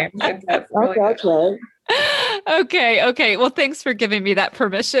the same. Okay. Okay. Well, thanks for giving me that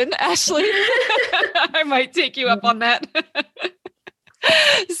permission, Ashley. I might take you up on that.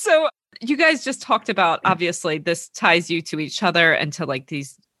 So you guys just talked about, obviously, this ties you to each other and to like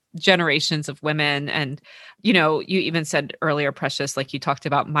these generations of women. And, you even said earlier, Precious, like you talked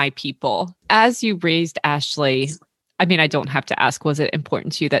about my people. As you raised Ashley, I mean, I don't have to ask, was it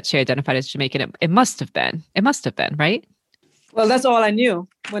important to you that she identified as Jamaican? It must have been. It must have been, right? Well, that's all I knew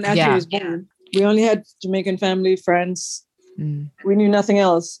when Ashley was born. We only had Jamaican family, friends. We knew nothing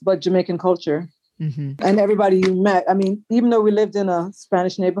else but Jamaican culture. And everybody you met. I mean, even though we lived in a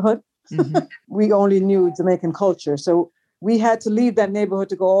Spanish neighborhood, we only knew Jamaican culture. So we had to leave that neighborhood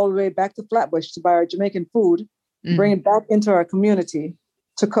to go all the way back to Flatbush to buy our Jamaican food, bring it back into our community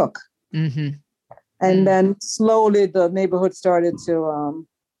to cook. And then slowly the neighborhood started to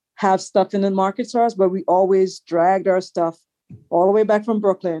have stuff in the market stores, but we always dragged our stuff all the way back from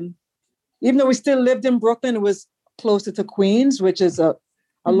Brooklyn. Even though we still lived in Brooklyn, it was closer to Queens, which is a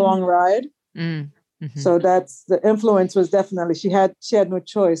long ride. So that's the influence was definitely, she had no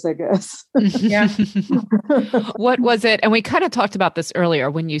choice, I guess. Yeah. What was it? And we kind of talked about this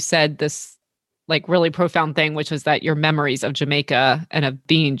earlier when you said this like really profound thing, which was that your memories of Jamaica and of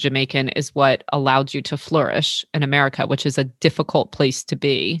being Jamaican is what allowed you to flourish in America, which is a difficult place to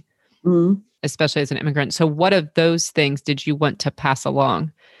be, especially as an immigrant. So what of those things did you want to pass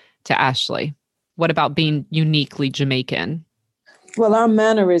along to Ashley? What about being uniquely Jamaican? Well, our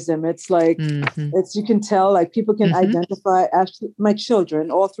mannerism, it's like, you can tell, like people can identify Ashley, my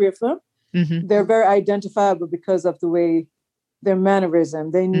children, all three of them. They're very identifiable because of the way their mannerism.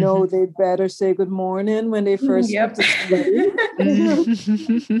 They know they better say good morning when they first speak to somebody.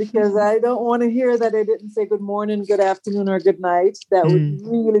 Because I don't want to hear that they didn't say good morning, good afternoon, or good night. That would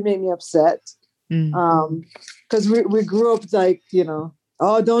really make me upset. Because we grew up like,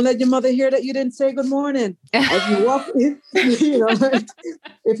 oh, don't let your mother hear that you didn't say good morning. If you walk, if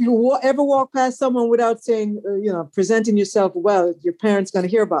you ever walk past someone without saying, presenting yourself well, your parents going to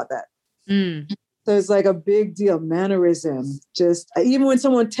hear about that. So it's like a big deal, mannerism. Just even when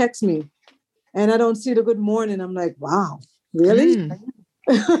someone texts me and I don't see the good morning, I'm like, wow, really?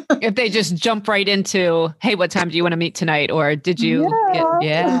 If they just jump right into, hey, what time do you want to meet tonight? Or did you?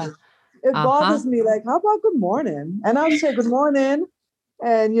 It bothers me. Like, how about good morning? And I'll say good morning.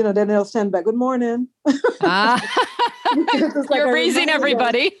 And, then they'll send back, good morning. You're raising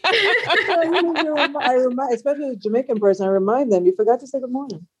everybody. I remind, especially the Jamaican person, I remind them, you forgot to say good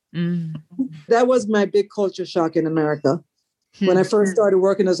morning. That was my big culture shock in America. When I first started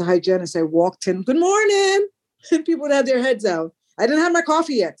working as a hygienist, I walked in, good morning. And people would have their heads out. I didn't have my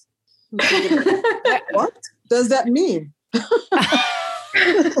coffee yet. What does that mean?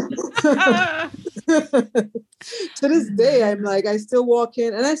 To this day, I'm like, I still walk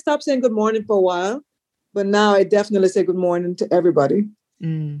in and I stopped saying good morning for a while, but now I definitely say good morning to everybody.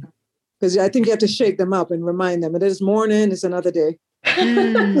 Because I think you have to shake them up and remind them it is morning, it's another day.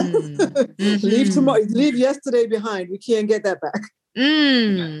 Leave tomorrow, leave yesterday behind. We can't get that back.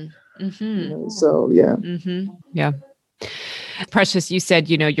 So yeah. Precious, you said,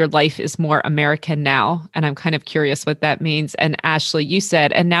 your life is more American now. And I'm kind of curious what that means. And Ashley, you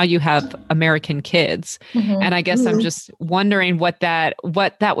said, and now you have American kids. And I guess I'm just wondering what that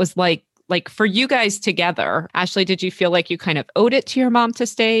was like for you guys together. Ashley, did you feel like you kind of owed it to your mom to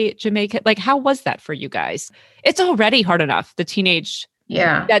stay Jamaican? Like, how was that for you guys? It's already hard enough, the teenage,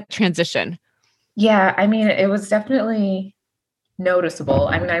 that transition. Yeah. I mean, it was definitely noticeable.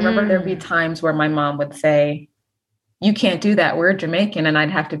 I mean, I remember there'd be times where my mom would say, you can't do that. We're Jamaican. And I'd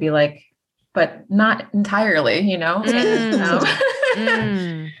have to be like, but not entirely,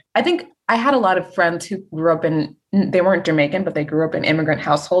 I think I had a lot of friends who grew up they weren't Jamaican, but they grew up in immigrant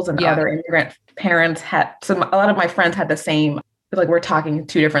households, and other immigrant parents a lot of my friends had the same, like, we're talking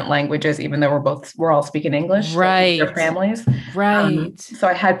two different languages, even though we're all speaking English, right? Like, their families. Right. So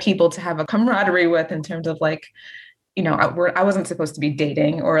I had people to have a camaraderie with in terms of like, I wasn't supposed to be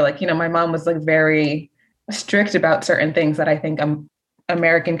dating, or like, my mom was like very strict about certain things that I think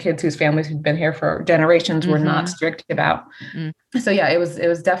American kids whose families who've been here for generations were not strict about. So yeah, it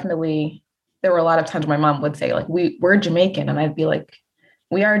was definitely, there were a lot of times my mom would say like, we're Jamaican. And I'd be like,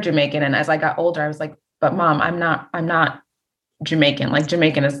 we are Jamaican. And as I got older, I was like, but Mom, I'm not Jamaican. Like,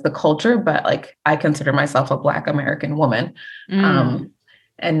 Jamaican is the culture, but like, I consider myself a Black American woman, and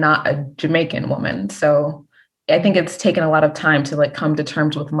not a Jamaican woman. So I think it's taken a lot of time to like come to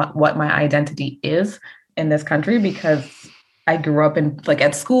terms with what my identity is in this country, because I grew up in, like,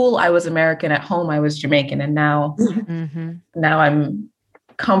 at school, I was American, at home, I was Jamaican. And now I'm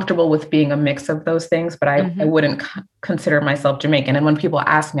comfortable with being a mix of those things, but I wouldn't consider myself Jamaican. And when people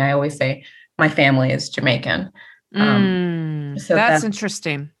ask me, I always say my family is Jamaican. So that's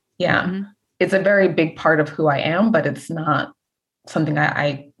interesting. Yeah. It's a very big part of who I am, but it's not something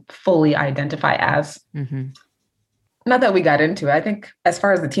I fully identify as. Not that we got into it. I think as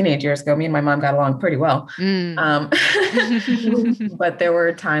far as the teenage years go, me and my mom got along pretty well. But there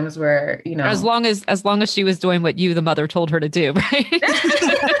were times where, as long as she was doing what you, the mother, told her to do, right?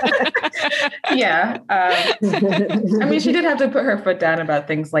 Yeah. I mean, she did have to put her foot down about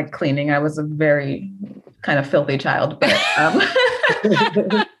things like cleaning. I was a very kind of filthy child,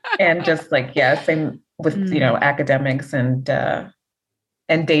 but, and just like, same with, academics and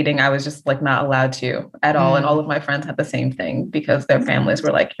dating. I was just like not allowed to at all. And all of my friends had the same thing because their families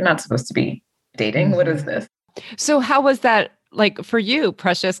were like, you're not supposed to be dating. What is this? So how was that like for you,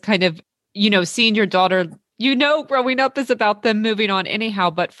 Precious, kind of, seeing your daughter, growing up is about them moving on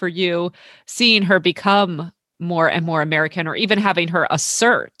anyhow, but for you, seeing her become more and more American, or even having her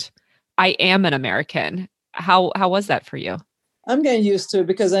assert, I am an American. How was that for you? I'm getting used to it,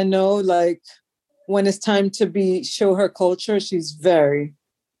 because I know, like, when it's time to show her culture, she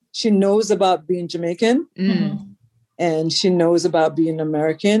knows about being Jamaican, and she knows about being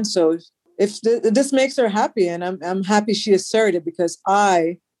American. So if this makes her happy, and I'm happy she asserted, because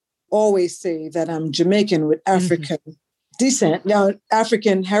I always say that I'm Jamaican with African descent,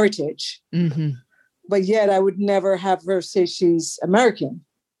 African heritage. But yet I would never have her say she's American.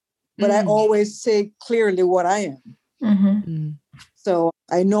 But I always say clearly what I am. So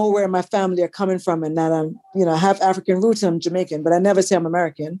I know where my family are coming from, and that I'm, I have African roots and I'm Jamaican, but I never say I'm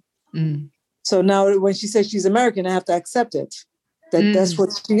American. So now when she says she's American, I have to accept it. That's what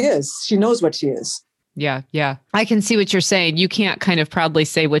she is. She knows what she is. Yeah. Yeah. I can see what you're saying. You can't kind of proudly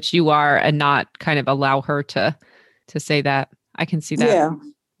say what you are and not kind of allow her to say that. I can see that. Yeah.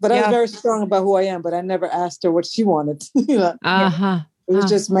 But I was very strong about who I am, but I never asked her what she wanted. It was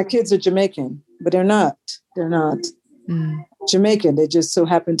just, my kids are Jamaican, but they're not. They're not Jamaican. They just so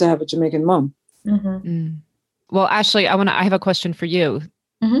happen to have a Jamaican mom. Well, Ashley, I have a question for you.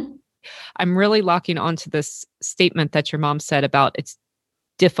 I'm really locking onto this statement that your mom said about it's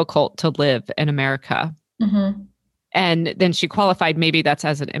difficult to live in America. And then she qualified, maybe that's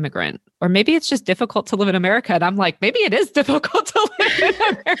as an immigrant, or maybe it's just difficult to live in America. And I'm like, maybe it is difficult to live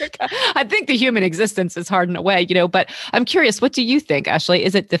in America. I think the human existence is hard in a way, but I'm curious, what do you think, Ashley?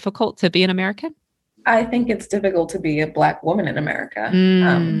 Is it difficult to be an American? I think it's difficult to be a Black woman in America.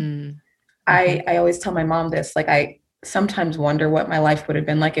 I always tell my mom this, like, I sometimes wonder what my life would have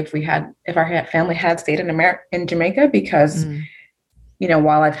been like if our family had stayed in Jamaica, because,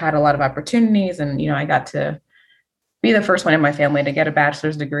 while I've had a lot of opportunities and, I got to be the first one in my family to get a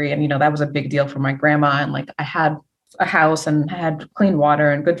bachelor's degree. And, that was a big deal for my grandma. And like, I had a house and had clean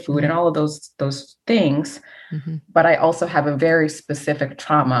water and good food and all of those things. But I also have a very specific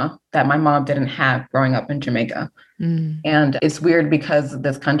trauma that my mom didn't have growing up in Jamaica. And it's weird because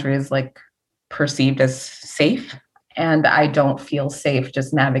this country is like perceived as safe. And I don't feel safe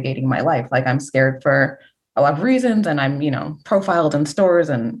just navigating my life. Like, I'm scared for a lot of reasons, and I'm, profiled in stores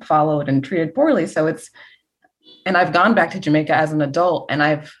and followed and treated poorly. So and I've gone back to Jamaica as an adult,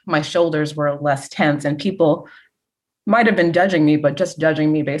 and my shoulders were less tense, and people might have been judging me, but just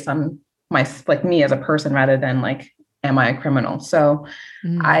judging me based on me as a person rather than like, am I a criminal? So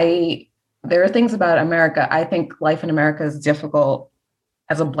there are things about America. I think life in America is difficult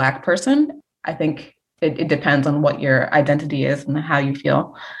as a Black person. I think it depends on what your identity is and how you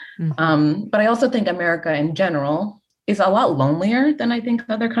feel. But I also think America in general is a lot lonelier than I think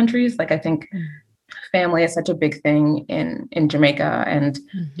other countries. Like, I think family is such a big thing in Jamaica, and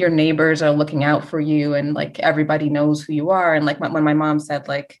your neighbors are looking out for you, and like, everybody knows who you are. And like, when my mom said,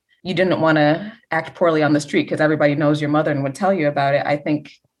 like, you didn't want to act poorly on the street because everybody knows your mother and would tell you about it. I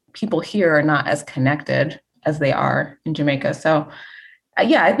think people here are not as connected as they are in Jamaica. So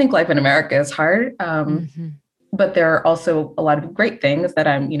I think life in America is hard. But there are also a lot of great things that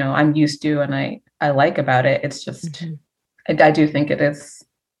I'm used to and I like about it. It's just, I do think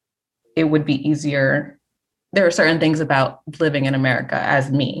it would be easier. There are certain things about living in America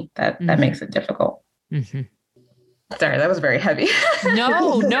as me that makes it difficult. Sorry, that was very heavy.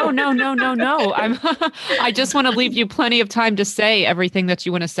 No. I just want to leave you plenty of time to say everything that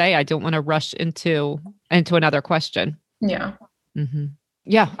you want to say. I don't want to rush into another question. Yeah.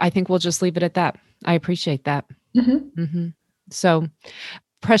 Yeah, I think we'll just leave it at that. I appreciate that. So,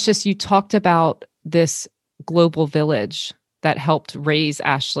 Precious, you talked about this global village that helped raise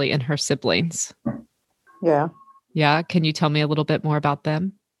Ashley and her siblings. Yeah. Yeah. Can you tell me a little bit more about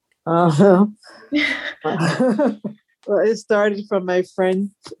them? Well, it started from my friend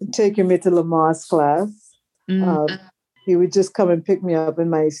taking me to Lamar's class. He would just come and pick me up in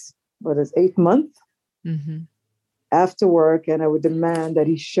my, 8th month after work, and I would demand that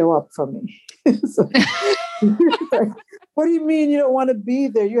he show up for me. So, like, what do you mean you don't want to be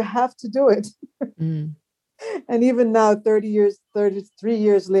there? You have to do it. And even now, 33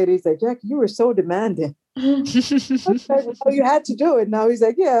 years later, he's like, Jackie, you were so demanding. Like, well, you had to do it. Now he's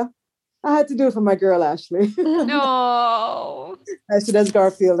like, yeah, I had to do it for my girl, Ashley. No. I said, that's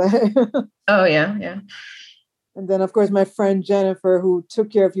Garfield. Oh, yeah. And then, of course, my friend Jennifer, who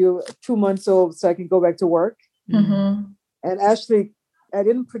took care of you 2 months old so I can go back to work. And Ashley, I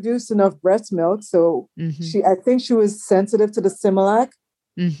didn't produce enough breast milk. So I think she was sensitive to the Similac.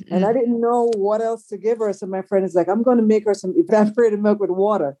 And I didn't know what else to give her. So my friend is like, I'm going to make her some evaporated milk with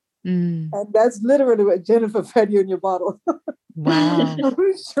water. And that's literally what Jennifer fed you in your bottle. Wow. I'm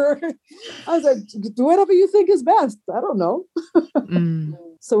sure. I was like, do whatever you think is best. I don't know.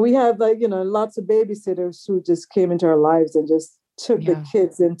 So we had lots of babysitters who just came into our lives and just took the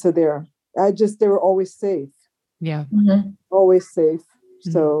kids into they were always safe. Yeah. Always safe.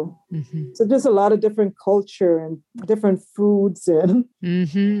 So just a lot of different culture and different foods. And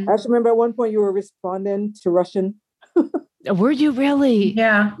I just remember at one point you were responding to Russian. Were you really?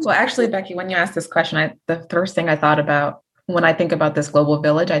 Yeah. Well, actually, Becky, when you asked this question, the first thing I thought about when I think about this global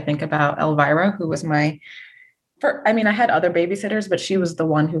village, I think about Elvira, who was I had other babysitters, but she was the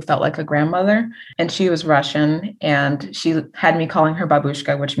one who felt like a grandmother, and she was Russian, and she had me calling her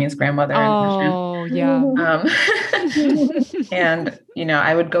babushka, which means grandmother in Russian. Oh, yeah. And,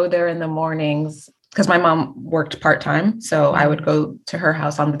 I would go there in the mornings because my mom worked part-time. So I would go to her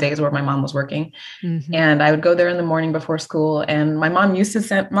house on the days where my mom was working. And I would go there in the morning before school. And my mom used to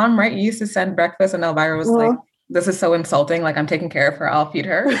send breakfast. And Elvira was like, this is so insulting. Like, I'm taking care of her. I'll feed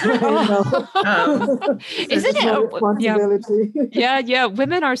her. Isn't it? Responsibility. Yeah.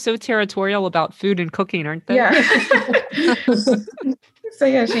 Women are so territorial about food and cooking, aren't they? Yeah. So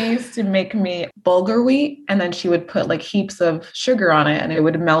yeah, she used to make me bulgur wheat, and then she would put like heaps of sugar on it, and it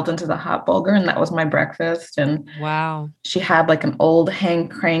would melt into the hot bulgur, and that was my breakfast. And wow, she had like an old hand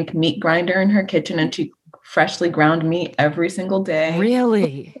crank meat grinder in her kitchen, and she freshly ground meat every single day.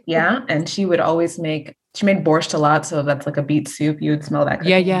 Really? Yeah, and she would always she made borscht a lot, so that's like a beet soup. You would smell that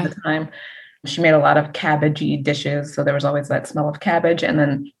cooking all the time. She made a lot of cabbagey dishes, so there was always that smell of cabbage, and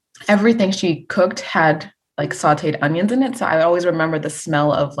then everything she cooked had like sauteed onions in it. So I always remember the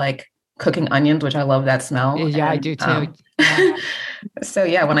smell of like cooking onions, which I love that smell. Yeah, I do too. So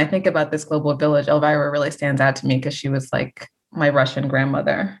yeah, when I think about this global village, Elvira really stands out to me because she was like my Russian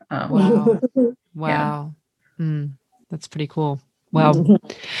grandmother. Wow. Yeah. That's pretty cool. Well,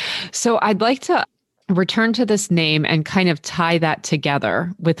 so I'd like to return to this name and kind of tie that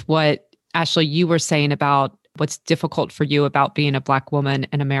together with what, Ashley, you were saying about what's difficult for you about being a Black woman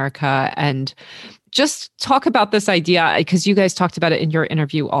in America, and just talk about this idea, because you guys talked about it in your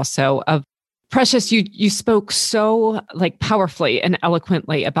interview also, of Precious, you spoke so like powerfully and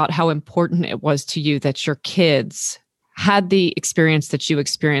eloquently about how important it was to you that your kids had the experience that you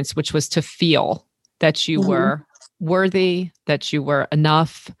experienced, which was to feel that you were worthy, that you were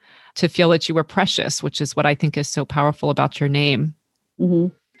enough, to feel that you were precious, which is what I think is so powerful about your name.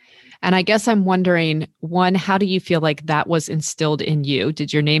 And I guess I'm wondering, one, how do you feel like that was instilled in you?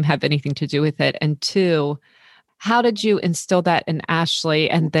 Did your name have anything to do with it? And two, how did you instill that in Ashley?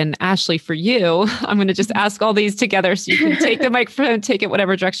 And then Ashley, for you, I'm going to just ask all these together so you can take the microphone, take it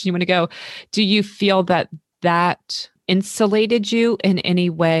whatever direction you want to go. Do you feel that that insulated you in any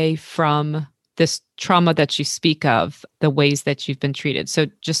way from this trauma that you speak of, the ways that you've been treated? So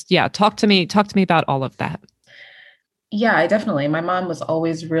just, talk to me about all of that. Yeah, my mom was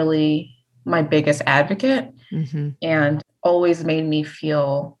always really my biggest advocate and always made me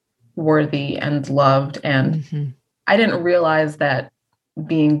feel worthy and loved. And I didn't realize that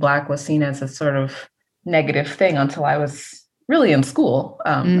being Black was seen as a sort of negative thing until I was really in school.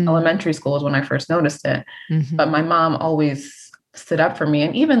 Elementary school is when I first noticed it. But my mom always stood up for me.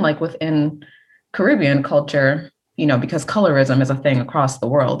 And even like within Caribbean culture, because colorism is a thing across the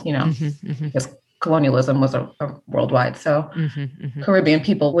world, because colonialism was a worldwide. So Caribbean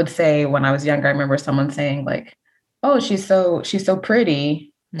people would say, when I was younger, I remember someone saying like, oh, she's so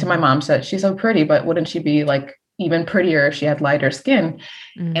pretty. To my mom, said, she's so pretty, but wouldn't she be like even prettier if she had lighter skin?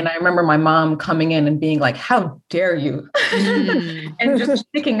 And I remember my mom coming in and being like, how dare you? And just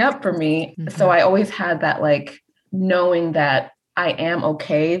sticking up for me. So I always had that, like, knowing that I am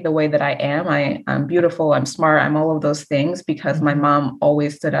okay the way that I am. I'm beautiful, I'm smart, I'm all of those things because my mom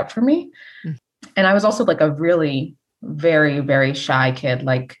always stood up for me. And I was also like a really very, very shy kid,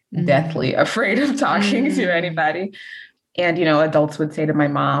 like deathly afraid of talking to anybody. And, adults would say to my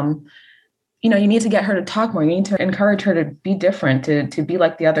mom, you need to get her to talk more. You need to encourage her to be different, to be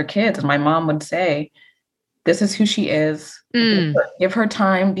like the other kids. And my mom would say, this is who she is. Give her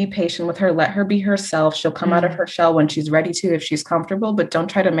time, be patient with her, let her be herself. She'll come out of her shell when she's ready to, if she's comfortable, but don't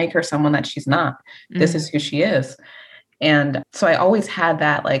try to make her someone that she's not. This is who she is. And so I always had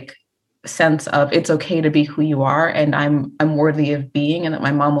that like sense of it's okay to be who you are, and I'm worthy of being, and that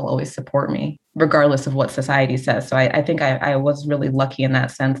my mom will always support me regardless of what society says. So I think I was really lucky in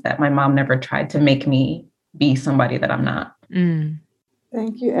that sense that my mom never tried to make me be somebody that I'm not.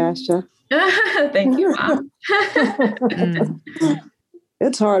 Thank you, Asha. Thank you, Mom.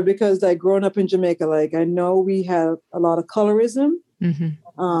 It's hard because like growing up in Jamaica, like I know we have a lot of colorism,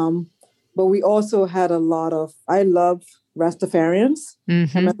 but we also had a lot of, I love Rastafarians.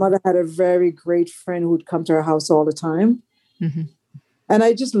 And my mother had a very great friend who'd come to her house all the time. And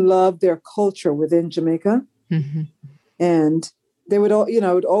I just loved their culture within Jamaica. And they would all,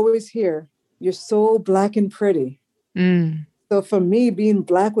 I would always hear, you're so Black and pretty. So for me, being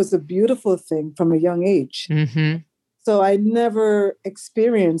Black was a beautiful thing from a young age. So I never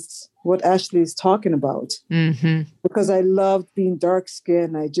experienced what Ashley is talking about because I loved being dark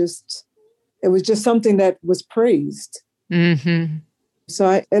skinned. It was just something that was praised.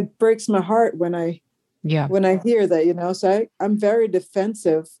 So it breaks my heart when I hear that, so I'm very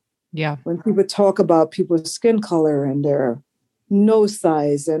defensive when people talk about people's skin color and their nose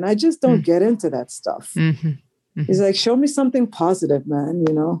size. And I just don't get into that stuff. It's like, show me something positive, man,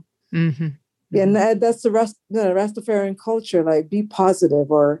 And that's the Rastafarian culture, like be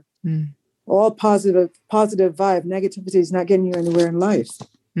positive or all positive vibe. Negativity is not getting you anywhere in life.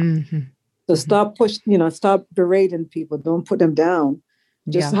 Mm-hmm. So stop berating people. Don't put them down.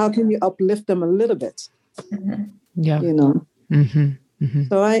 Just how can you uplift them a little bit? Mm-hmm. Yeah. Mm-hmm. Mm-hmm.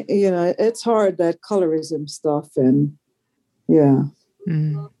 So it's hard, that colorism stuff, and yeah.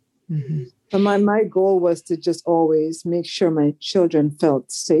 Mm-hmm. So my goal was to just always make sure my children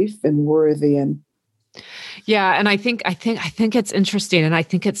felt safe and worthy. And yeah, and I think it's interesting, and I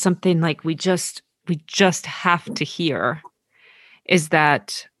think it's something like we just have to hear, is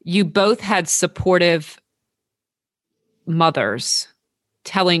that you both had supportive mothers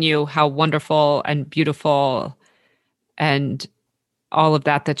telling you how wonderful and beautiful and all of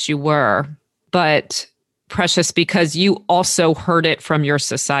that you were, but Precious, because you also heard it from your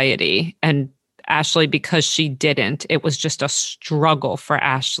society, and Ashley, because she didn't, it was just a struggle for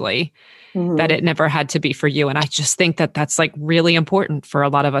Ashley, that it never had to be for you. And I just think that that's like really important for a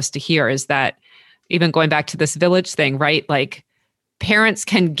lot of us to hear, is that even going back to this village thing, right? Like, parents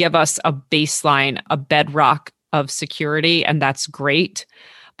can give us a baseline, a bedrock of security, and that's great.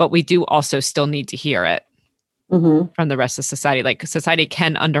 But we do also still need to hear it from the rest of society. Like, society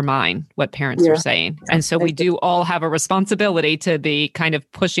can undermine what parents are saying. And so we do all have a responsibility to be kind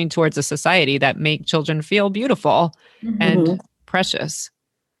of pushing towards a society that make children feel beautiful and precious.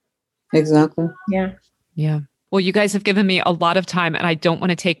 Exactly. Yeah. Yeah. Well, you guys have given me a lot of time, and I don't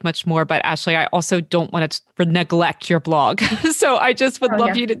want to take much more, but Ashley, I also don't want to neglect your blog. So I just would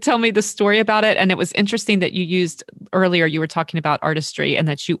love you to tell me the story about it. And it was interesting that you used earlier, you were talking about artistry, and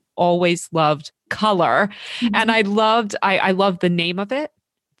that you always loved color. And I loved the name of it,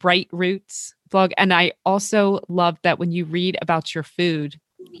 Bright Roots blog. And I also loved that when you read about your food,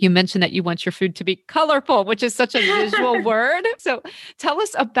 you mentioned that you want your food to be colorful, which is such a visual word. So tell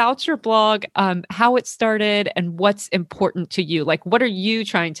us about your blog, how it started, and what's important to you. Like, what are you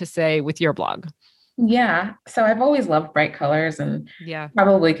trying to say with your blog? Yeah. So I've always loved bright colors, and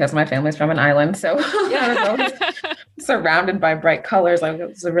probably because my family's from an island. So I was always surrounded by bright colors. I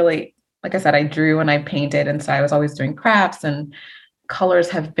was really, like I said, I drew and I painted. And so I was always doing crafts, and colors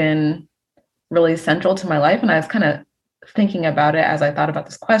have been really central to my life. And I was kind of thinking about it as I thought about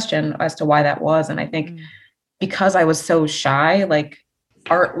this question as to why that was. And I think because I was so shy, like,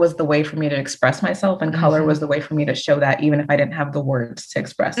 art was the way for me to express myself, and color was the way for me to show that, even if I didn't have the words to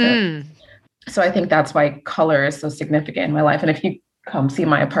express it. So I think that's why color is so significant in my life. And if you come see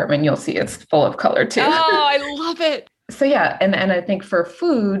my apartment, you'll see it's full of color too. Oh, I love it. So yeah. And I think for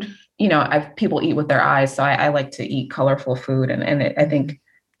food, people eat with their eyes. So I like to eat colorful food. And I think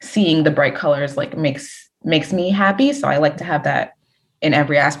seeing the bright colors like makes me happy. So I like to have that in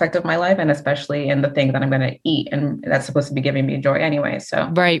every aspect of my life, and especially in the thing that I'm going to eat. And that's supposed to be giving me joy anyway. So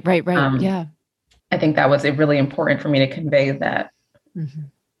right. Yeah. I think that was really important for me to convey that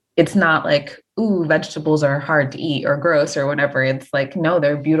it's not like, ooh, vegetables are hard to eat or gross or whatever. It's like, no,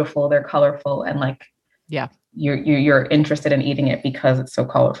 they're beautiful, they're colorful, and like, you're interested in eating it because it's so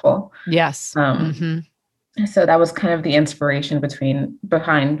colorful. Yes. So that was kind of the inspiration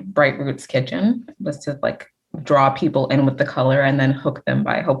behind Bright Roots Kitchen, was to like draw people in with the color and then hook them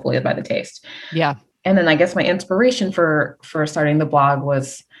hopefully by the taste. Yeah. And then I guess my inspiration for starting the blog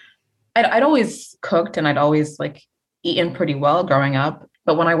was I'd always cooked, and I'd always like eaten pretty well growing up.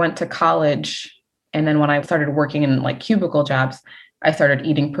 But when I went to college, and then when I started working in like cubicle jobs, I started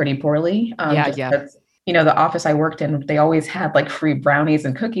eting pretty poorly. Because, the office I worked in, they always had like free brownies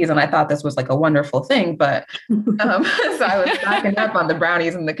and cookies. And I thought this was like a wonderful thing. But so I was stocking up on the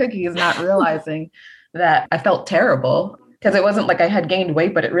brownies and the cookies, not realizing that I felt terrible, because it wasn't like I had gained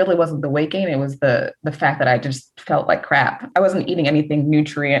weight, but it really wasn't the weight gain. It was the fact that I just felt like crap. I wasn't eating anything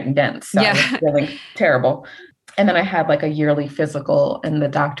nutrient dense. So I was feeling terrible. And then I had like a yearly physical, and the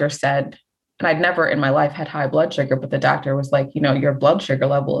doctor said, and I'd never in my life had high blood sugar, but the doctor was like, your blood sugar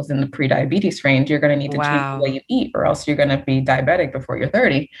level is in the pre-diabetes range. You're going to need to change the way you eat, or else you're going to be diabetic before you're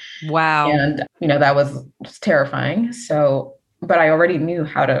 30. Wow. And, that was terrifying. So, but I already knew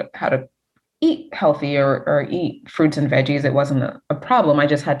how to eat healthy or eat fruits and veggies. It wasn't a problem. I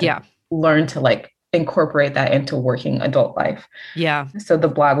just had to learn to like incorporate that into working adult life. Yeah. So the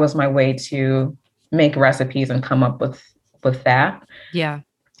blog was my way to make recipes and come up with that. Yeah.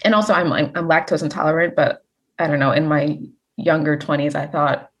 And also I'm lactose intolerant, but I don't know, in my younger 20s, I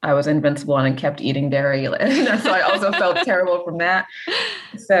thought I was invincible and kept eating dairy. So I also felt terrible from that.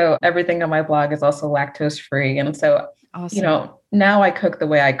 So everything on my blog is also lactose free. And so, now I cook the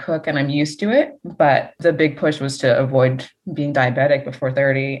way I cook, and I'm used to it. But the big push was to avoid being diabetic before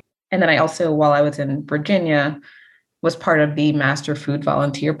 30. And then I also, while I was in Virginia, was part of the Master Food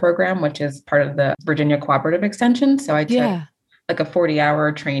Volunteer Program, which is part of the Virginia Cooperative Extension. So I took like a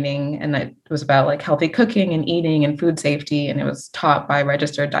 40-hour training, and it was about like healthy cooking and eating and food safety. And it was taught by a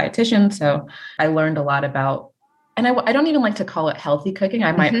registered dietitian. So I learned a lot about, and I don't even like to call it healthy cooking.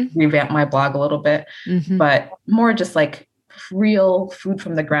 I might revamp my blog a little bit, but more just like real food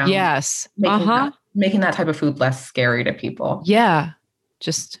from the ground. Yes. Making that type of food less scary to people. Yeah.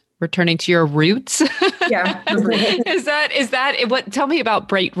 Just returning to your roots. Yeah. Is that what? Tell me about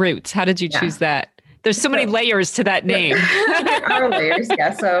Bright Roots. How did you choose that? There's so many layers to that name. There are layers.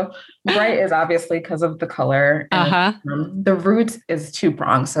 Yeah. So bright is obviously because of the color. And, the roots is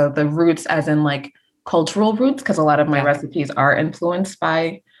two-pronged. So the roots as in like cultural roots, because a lot of my recipes are influenced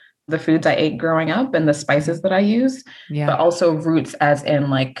by the foods I ate growing up and the spices that I use, but also roots as in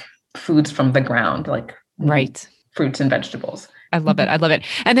like foods from the ground, like fruits and vegetables. I love it. I love it.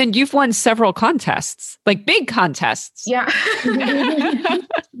 And then you've won several contests, like big contests. Yeah.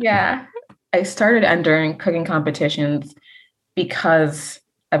 Yeah. I started entering cooking competitions because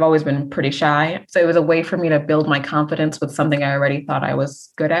I've always been pretty shy. So it was a way for me to build my confidence with something I already thought I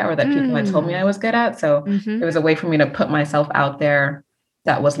was good at, or that people had told me I was good at. So it was a way for me to put myself out there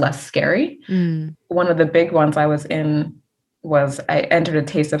that was less scary. One of the big ones I was in was I entered a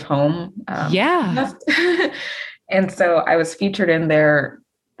Taste of Home. And so I was featured in their,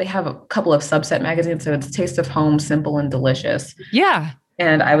 they have a couple of subset magazines. So it's Taste of Home, Simple and Delicious. Yeah.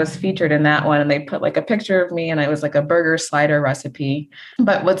 And I was featured in that one, and they put like a picture of me, and it was like a burger slider recipe.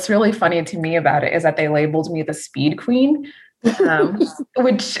 But what's really funny to me about it is that they labeled me the Speed Queen,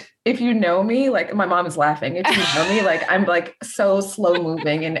 which if you know me, like my mom is laughing. If you know me, like I'm like so slow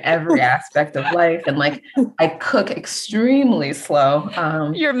moving in every aspect of life. And like I cook extremely slow.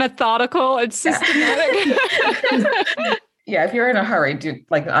 You're methodical and systematic. Yeah, if you're in a hurry,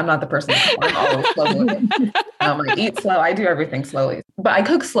 like I'm not the person. I'm always slow moving. I eat slow. I do everything slowly, but I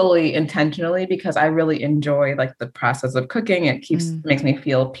cook slowly intentionally because I really enjoy like the process of cooking. It makes me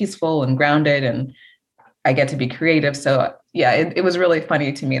feel peaceful and grounded, and I get to be creative. So yeah, it was really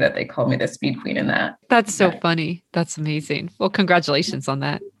funny to me that they called me the Speed Queen in that. That's so funny. That's amazing. Well, congratulations on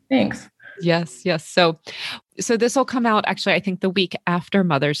that. Thanks. Yes. So this will come out actually, I think the week after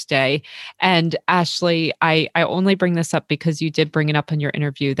Mother's Day. And Ashley, I only bring this up because you did bring it up in your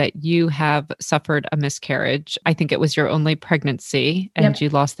interview that you have suffered a miscarriage. I think it was your only pregnancy and you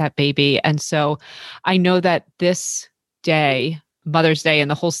lost that baby. And so I know that this day, Mother's Day, and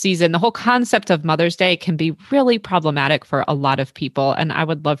the whole season, the whole concept of Mother's Day can be really problematic for a lot of people. And I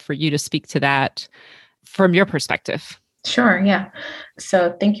would love for you to speak to that from your perspective. Sure. Yeah.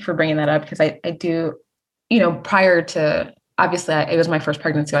 So thank you for bringing that up, because I do, prior to, obviously it was my first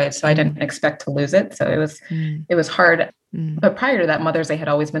pregnancy, so I didn't expect to lose it. So it was hard. But prior to that, Mother's Day had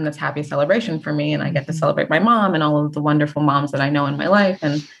always been this happy celebration for me. And I get to celebrate my mom and all of the wonderful moms that I know in my life.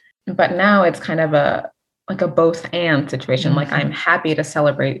 But now it's kind of a both and situation. Like I'm happy to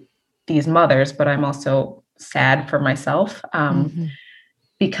celebrate these mothers, but I'm also sad for myself.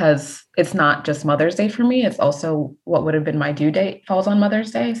 Because it's not just Mother's Day for me. It's also what would have been my due date falls on Mother's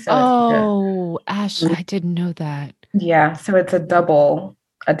Day. So Ashley, I didn't know that. Yeah. So it's a double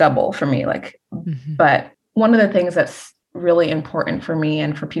for me. But one of the things that's really important for me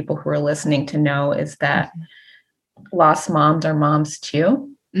and for people who are listening to know is that lost moms are moms too.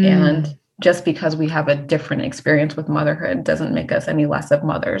 And just because we have a different experience with motherhood doesn't make us any less of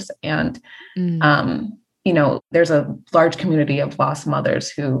mothers. And, there's a large community of lost mothers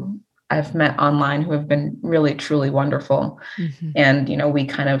who I've met online who have been really, truly wonderful. And, we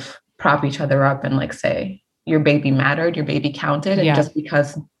kind of prop each other up and like say, your baby mattered, your baby counted. And just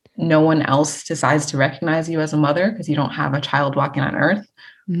because no one else decides to recognize you as a mother, because you don't have a child walking on earth,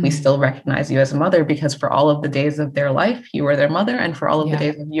 we still recognize you as a mother, because for all of the days of their life, you were their mother. And for all of the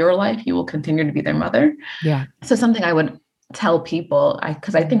days of your life, you will continue to be their mother. Yeah. So something I would tell people,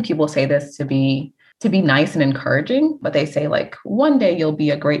 because I think people say this to be nice and encouraging, but they say like, one day you'll be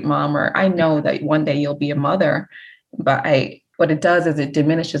a great mom, or I know that one day you'll be a mother. But what it does is it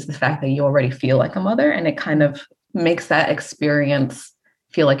diminishes the fact that you already feel like a mother, and it kind of makes that experience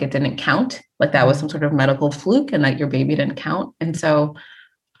feel like it didn't count, like that was some sort of medical fluke and that your baby didn't count. And so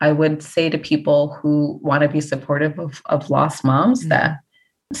I would say to people who want to be supportive of lost moms that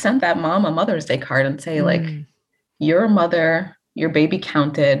send that mom a Mother's Day card and say like, you're a mother, your baby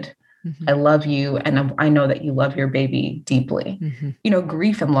counted. I love you. And I know that you love your baby deeply.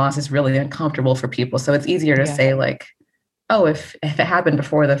 Grief and loss is really uncomfortable for people. So it's easier to say like, oh, if it happened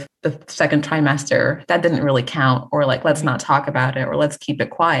before the second trimester, that didn't really count, or like, let's not talk about it, or let's keep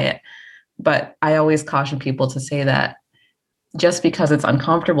it quiet. But I always caution people to say that just because it's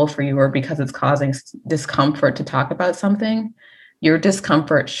uncomfortable for you, or because it's causing discomfort to talk about something, your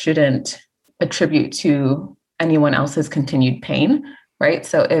discomfort shouldn't attribute to anyone else's continued pain, right?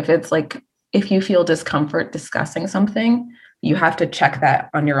 So if it's like, if you feel discomfort discussing something, you have to check that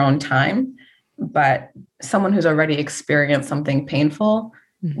on your own time. But someone who's already experienced something painful,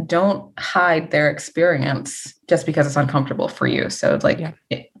 don't hide their experience just because it's uncomfortable for you. So it's like,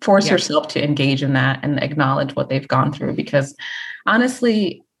 force yourself to engage in that and acknowledge what they've gone through. Because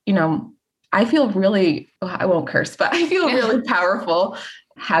honestly, you know, I feel really, I won't curse, but I feel really powerful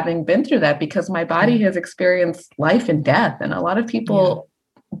having been through that, because my body has experienced life and death. And a lot of people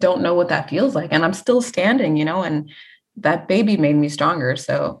don't know what that feels like. And I'm still standing, you know, and that baby made me stronger.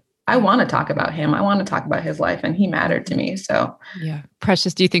 So I want to talk about him. I want to talk about his life, and he mattered to me. So yeah.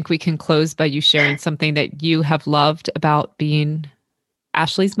 Precious, do you think we can close by you sharing something that you have loved about being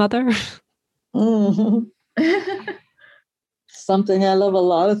Ashley's mother? Mm-hmm. Something I love a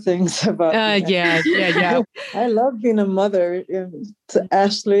lot of things about. Yeah. I love being a mother, to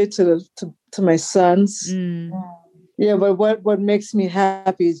Ashley, to my sons. Yeah, but what makes me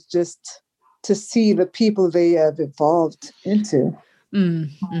happy is just to see the people they have evolved into.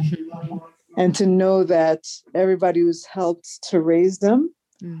 Mm-hmm. And to know that everybody who's helped to raise them,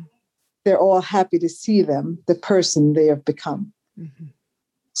 they're all happy to see them, the person they have become. Mm-hmm.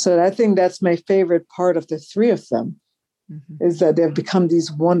 So I think that's my favorite part of the three of them, is that they've become these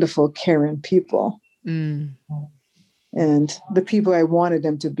wonderful, caring people. And the people I wanted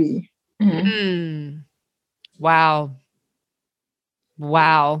them to be. Wow.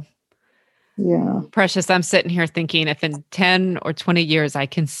 Yeah. Precious, I'm sitting here thinking, if in 10 or 20 years I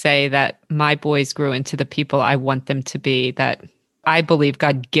can say that my boys grew into the people I want them to be, that I believe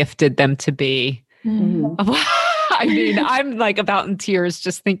God gifted them to be. I mean, I'm like about in tears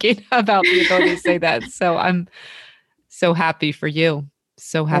just thinking about the ability to say that. So I'm so happy for you.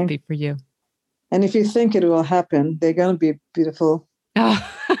 So happy for you. And if you think it will happen, they're going to be beautiful.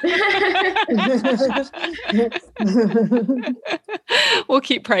 We'll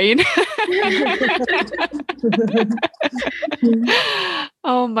keep praying.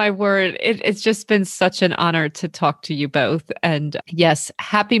 Oh, my word. It's just been such an honor to talk to you both. And yes,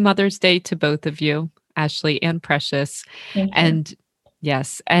 happy Mother's Day to both of you, Ashley and Precious. And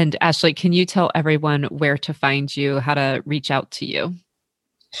yes. And Ashley, can you tell everyone where to find you, how to reach out to you?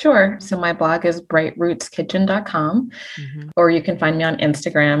 Sure. So my blog is brightrootskitchen.com, or you can find me on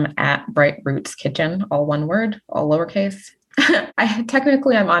Instagram at brightrootskitchen, all one word, all lowercase.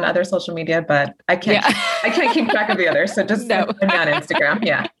 I'm on other social media, but I can't keep track of the others. So just find me on Instagram.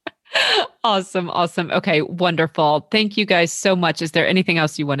 Yeah. Awesome. Okay. Wonderful. Thank you guys so much. Is there anything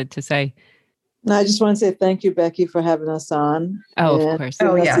else you wanted to say? No, I just want to say thank you, Becky, for having us on. Oh, of course.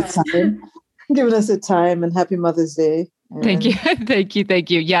 Giving us a time, and happy Mother's Day. Thank you. Thank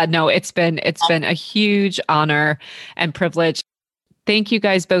you. Yeah, no, it's been a huge honor and privilege. Thank you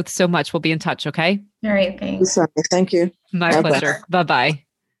guys both so much. We'll be in touch. Okay. All right. Thanks. Thank you. My pleasure. Bye-bye.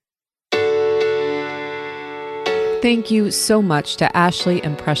 Thank you so much to Ashley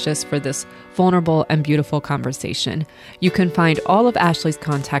and Precious for this vulnerable and beautiful conversation. You can find all of Ashley's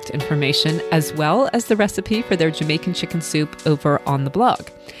contact information as well as the recipe for their Jamaican chicken soup over on the blog.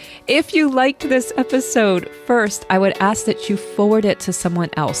 If you liked this episode, first, I would ask that you forward it to someone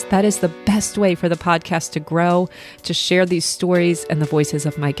else. That is the best way for the podcast to grow, to share these stories and the voices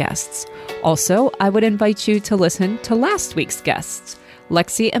of my guests. Also, I would invite you to listen to last week's guests,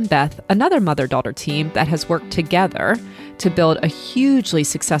 Lexi and Beth, another mother-daughter team that has worked together to build a hugely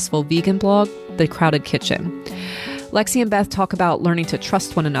successful vegan blog, The Crowded Kitchen. Lexi and Beth talk about learning to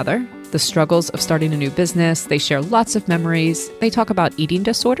trust one another, the struggles of starting a new business. They share lots of memories. They talk about eating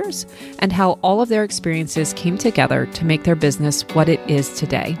disorders and how all of their experiences came together to make their business what it is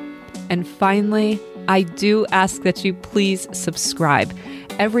today. And finally, I do ask that you please subscribe.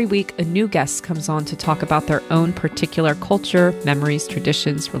 Every week, a new guest comes on to talk about their own particular culture, memories,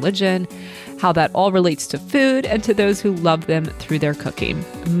 traditions, religion, how that all relates to food and to those who love them through their cooking.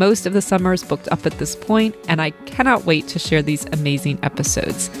 Most of the summer is booked up at this point, and I cannot wait to share these amazing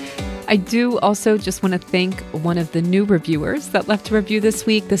episodes. I do also just want to thank one of the new reviewers that left a review this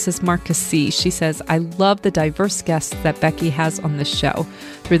week. This is Marcus C. She says, I love the diverse guests that Becky has on the show.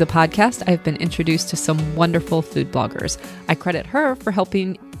 Through the podcast, I've been introduced to some wonderful food bloggers. I credit her for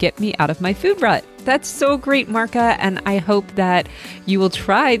helping get me out of my food rut. That's so great, Marca, and I hope that you will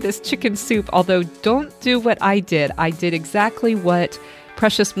try this chicken soup, although don't do what I did. I did exactly what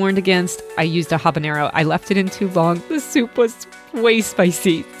Precious warned against. I used a habanero. I left it in too long. The soup was way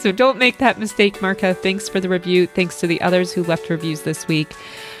spicy. So don't make that mistake, Marca. Thanks for the review. Thanks to the others who left reviews this week.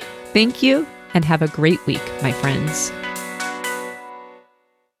 Thank you, and have a great week, my friends.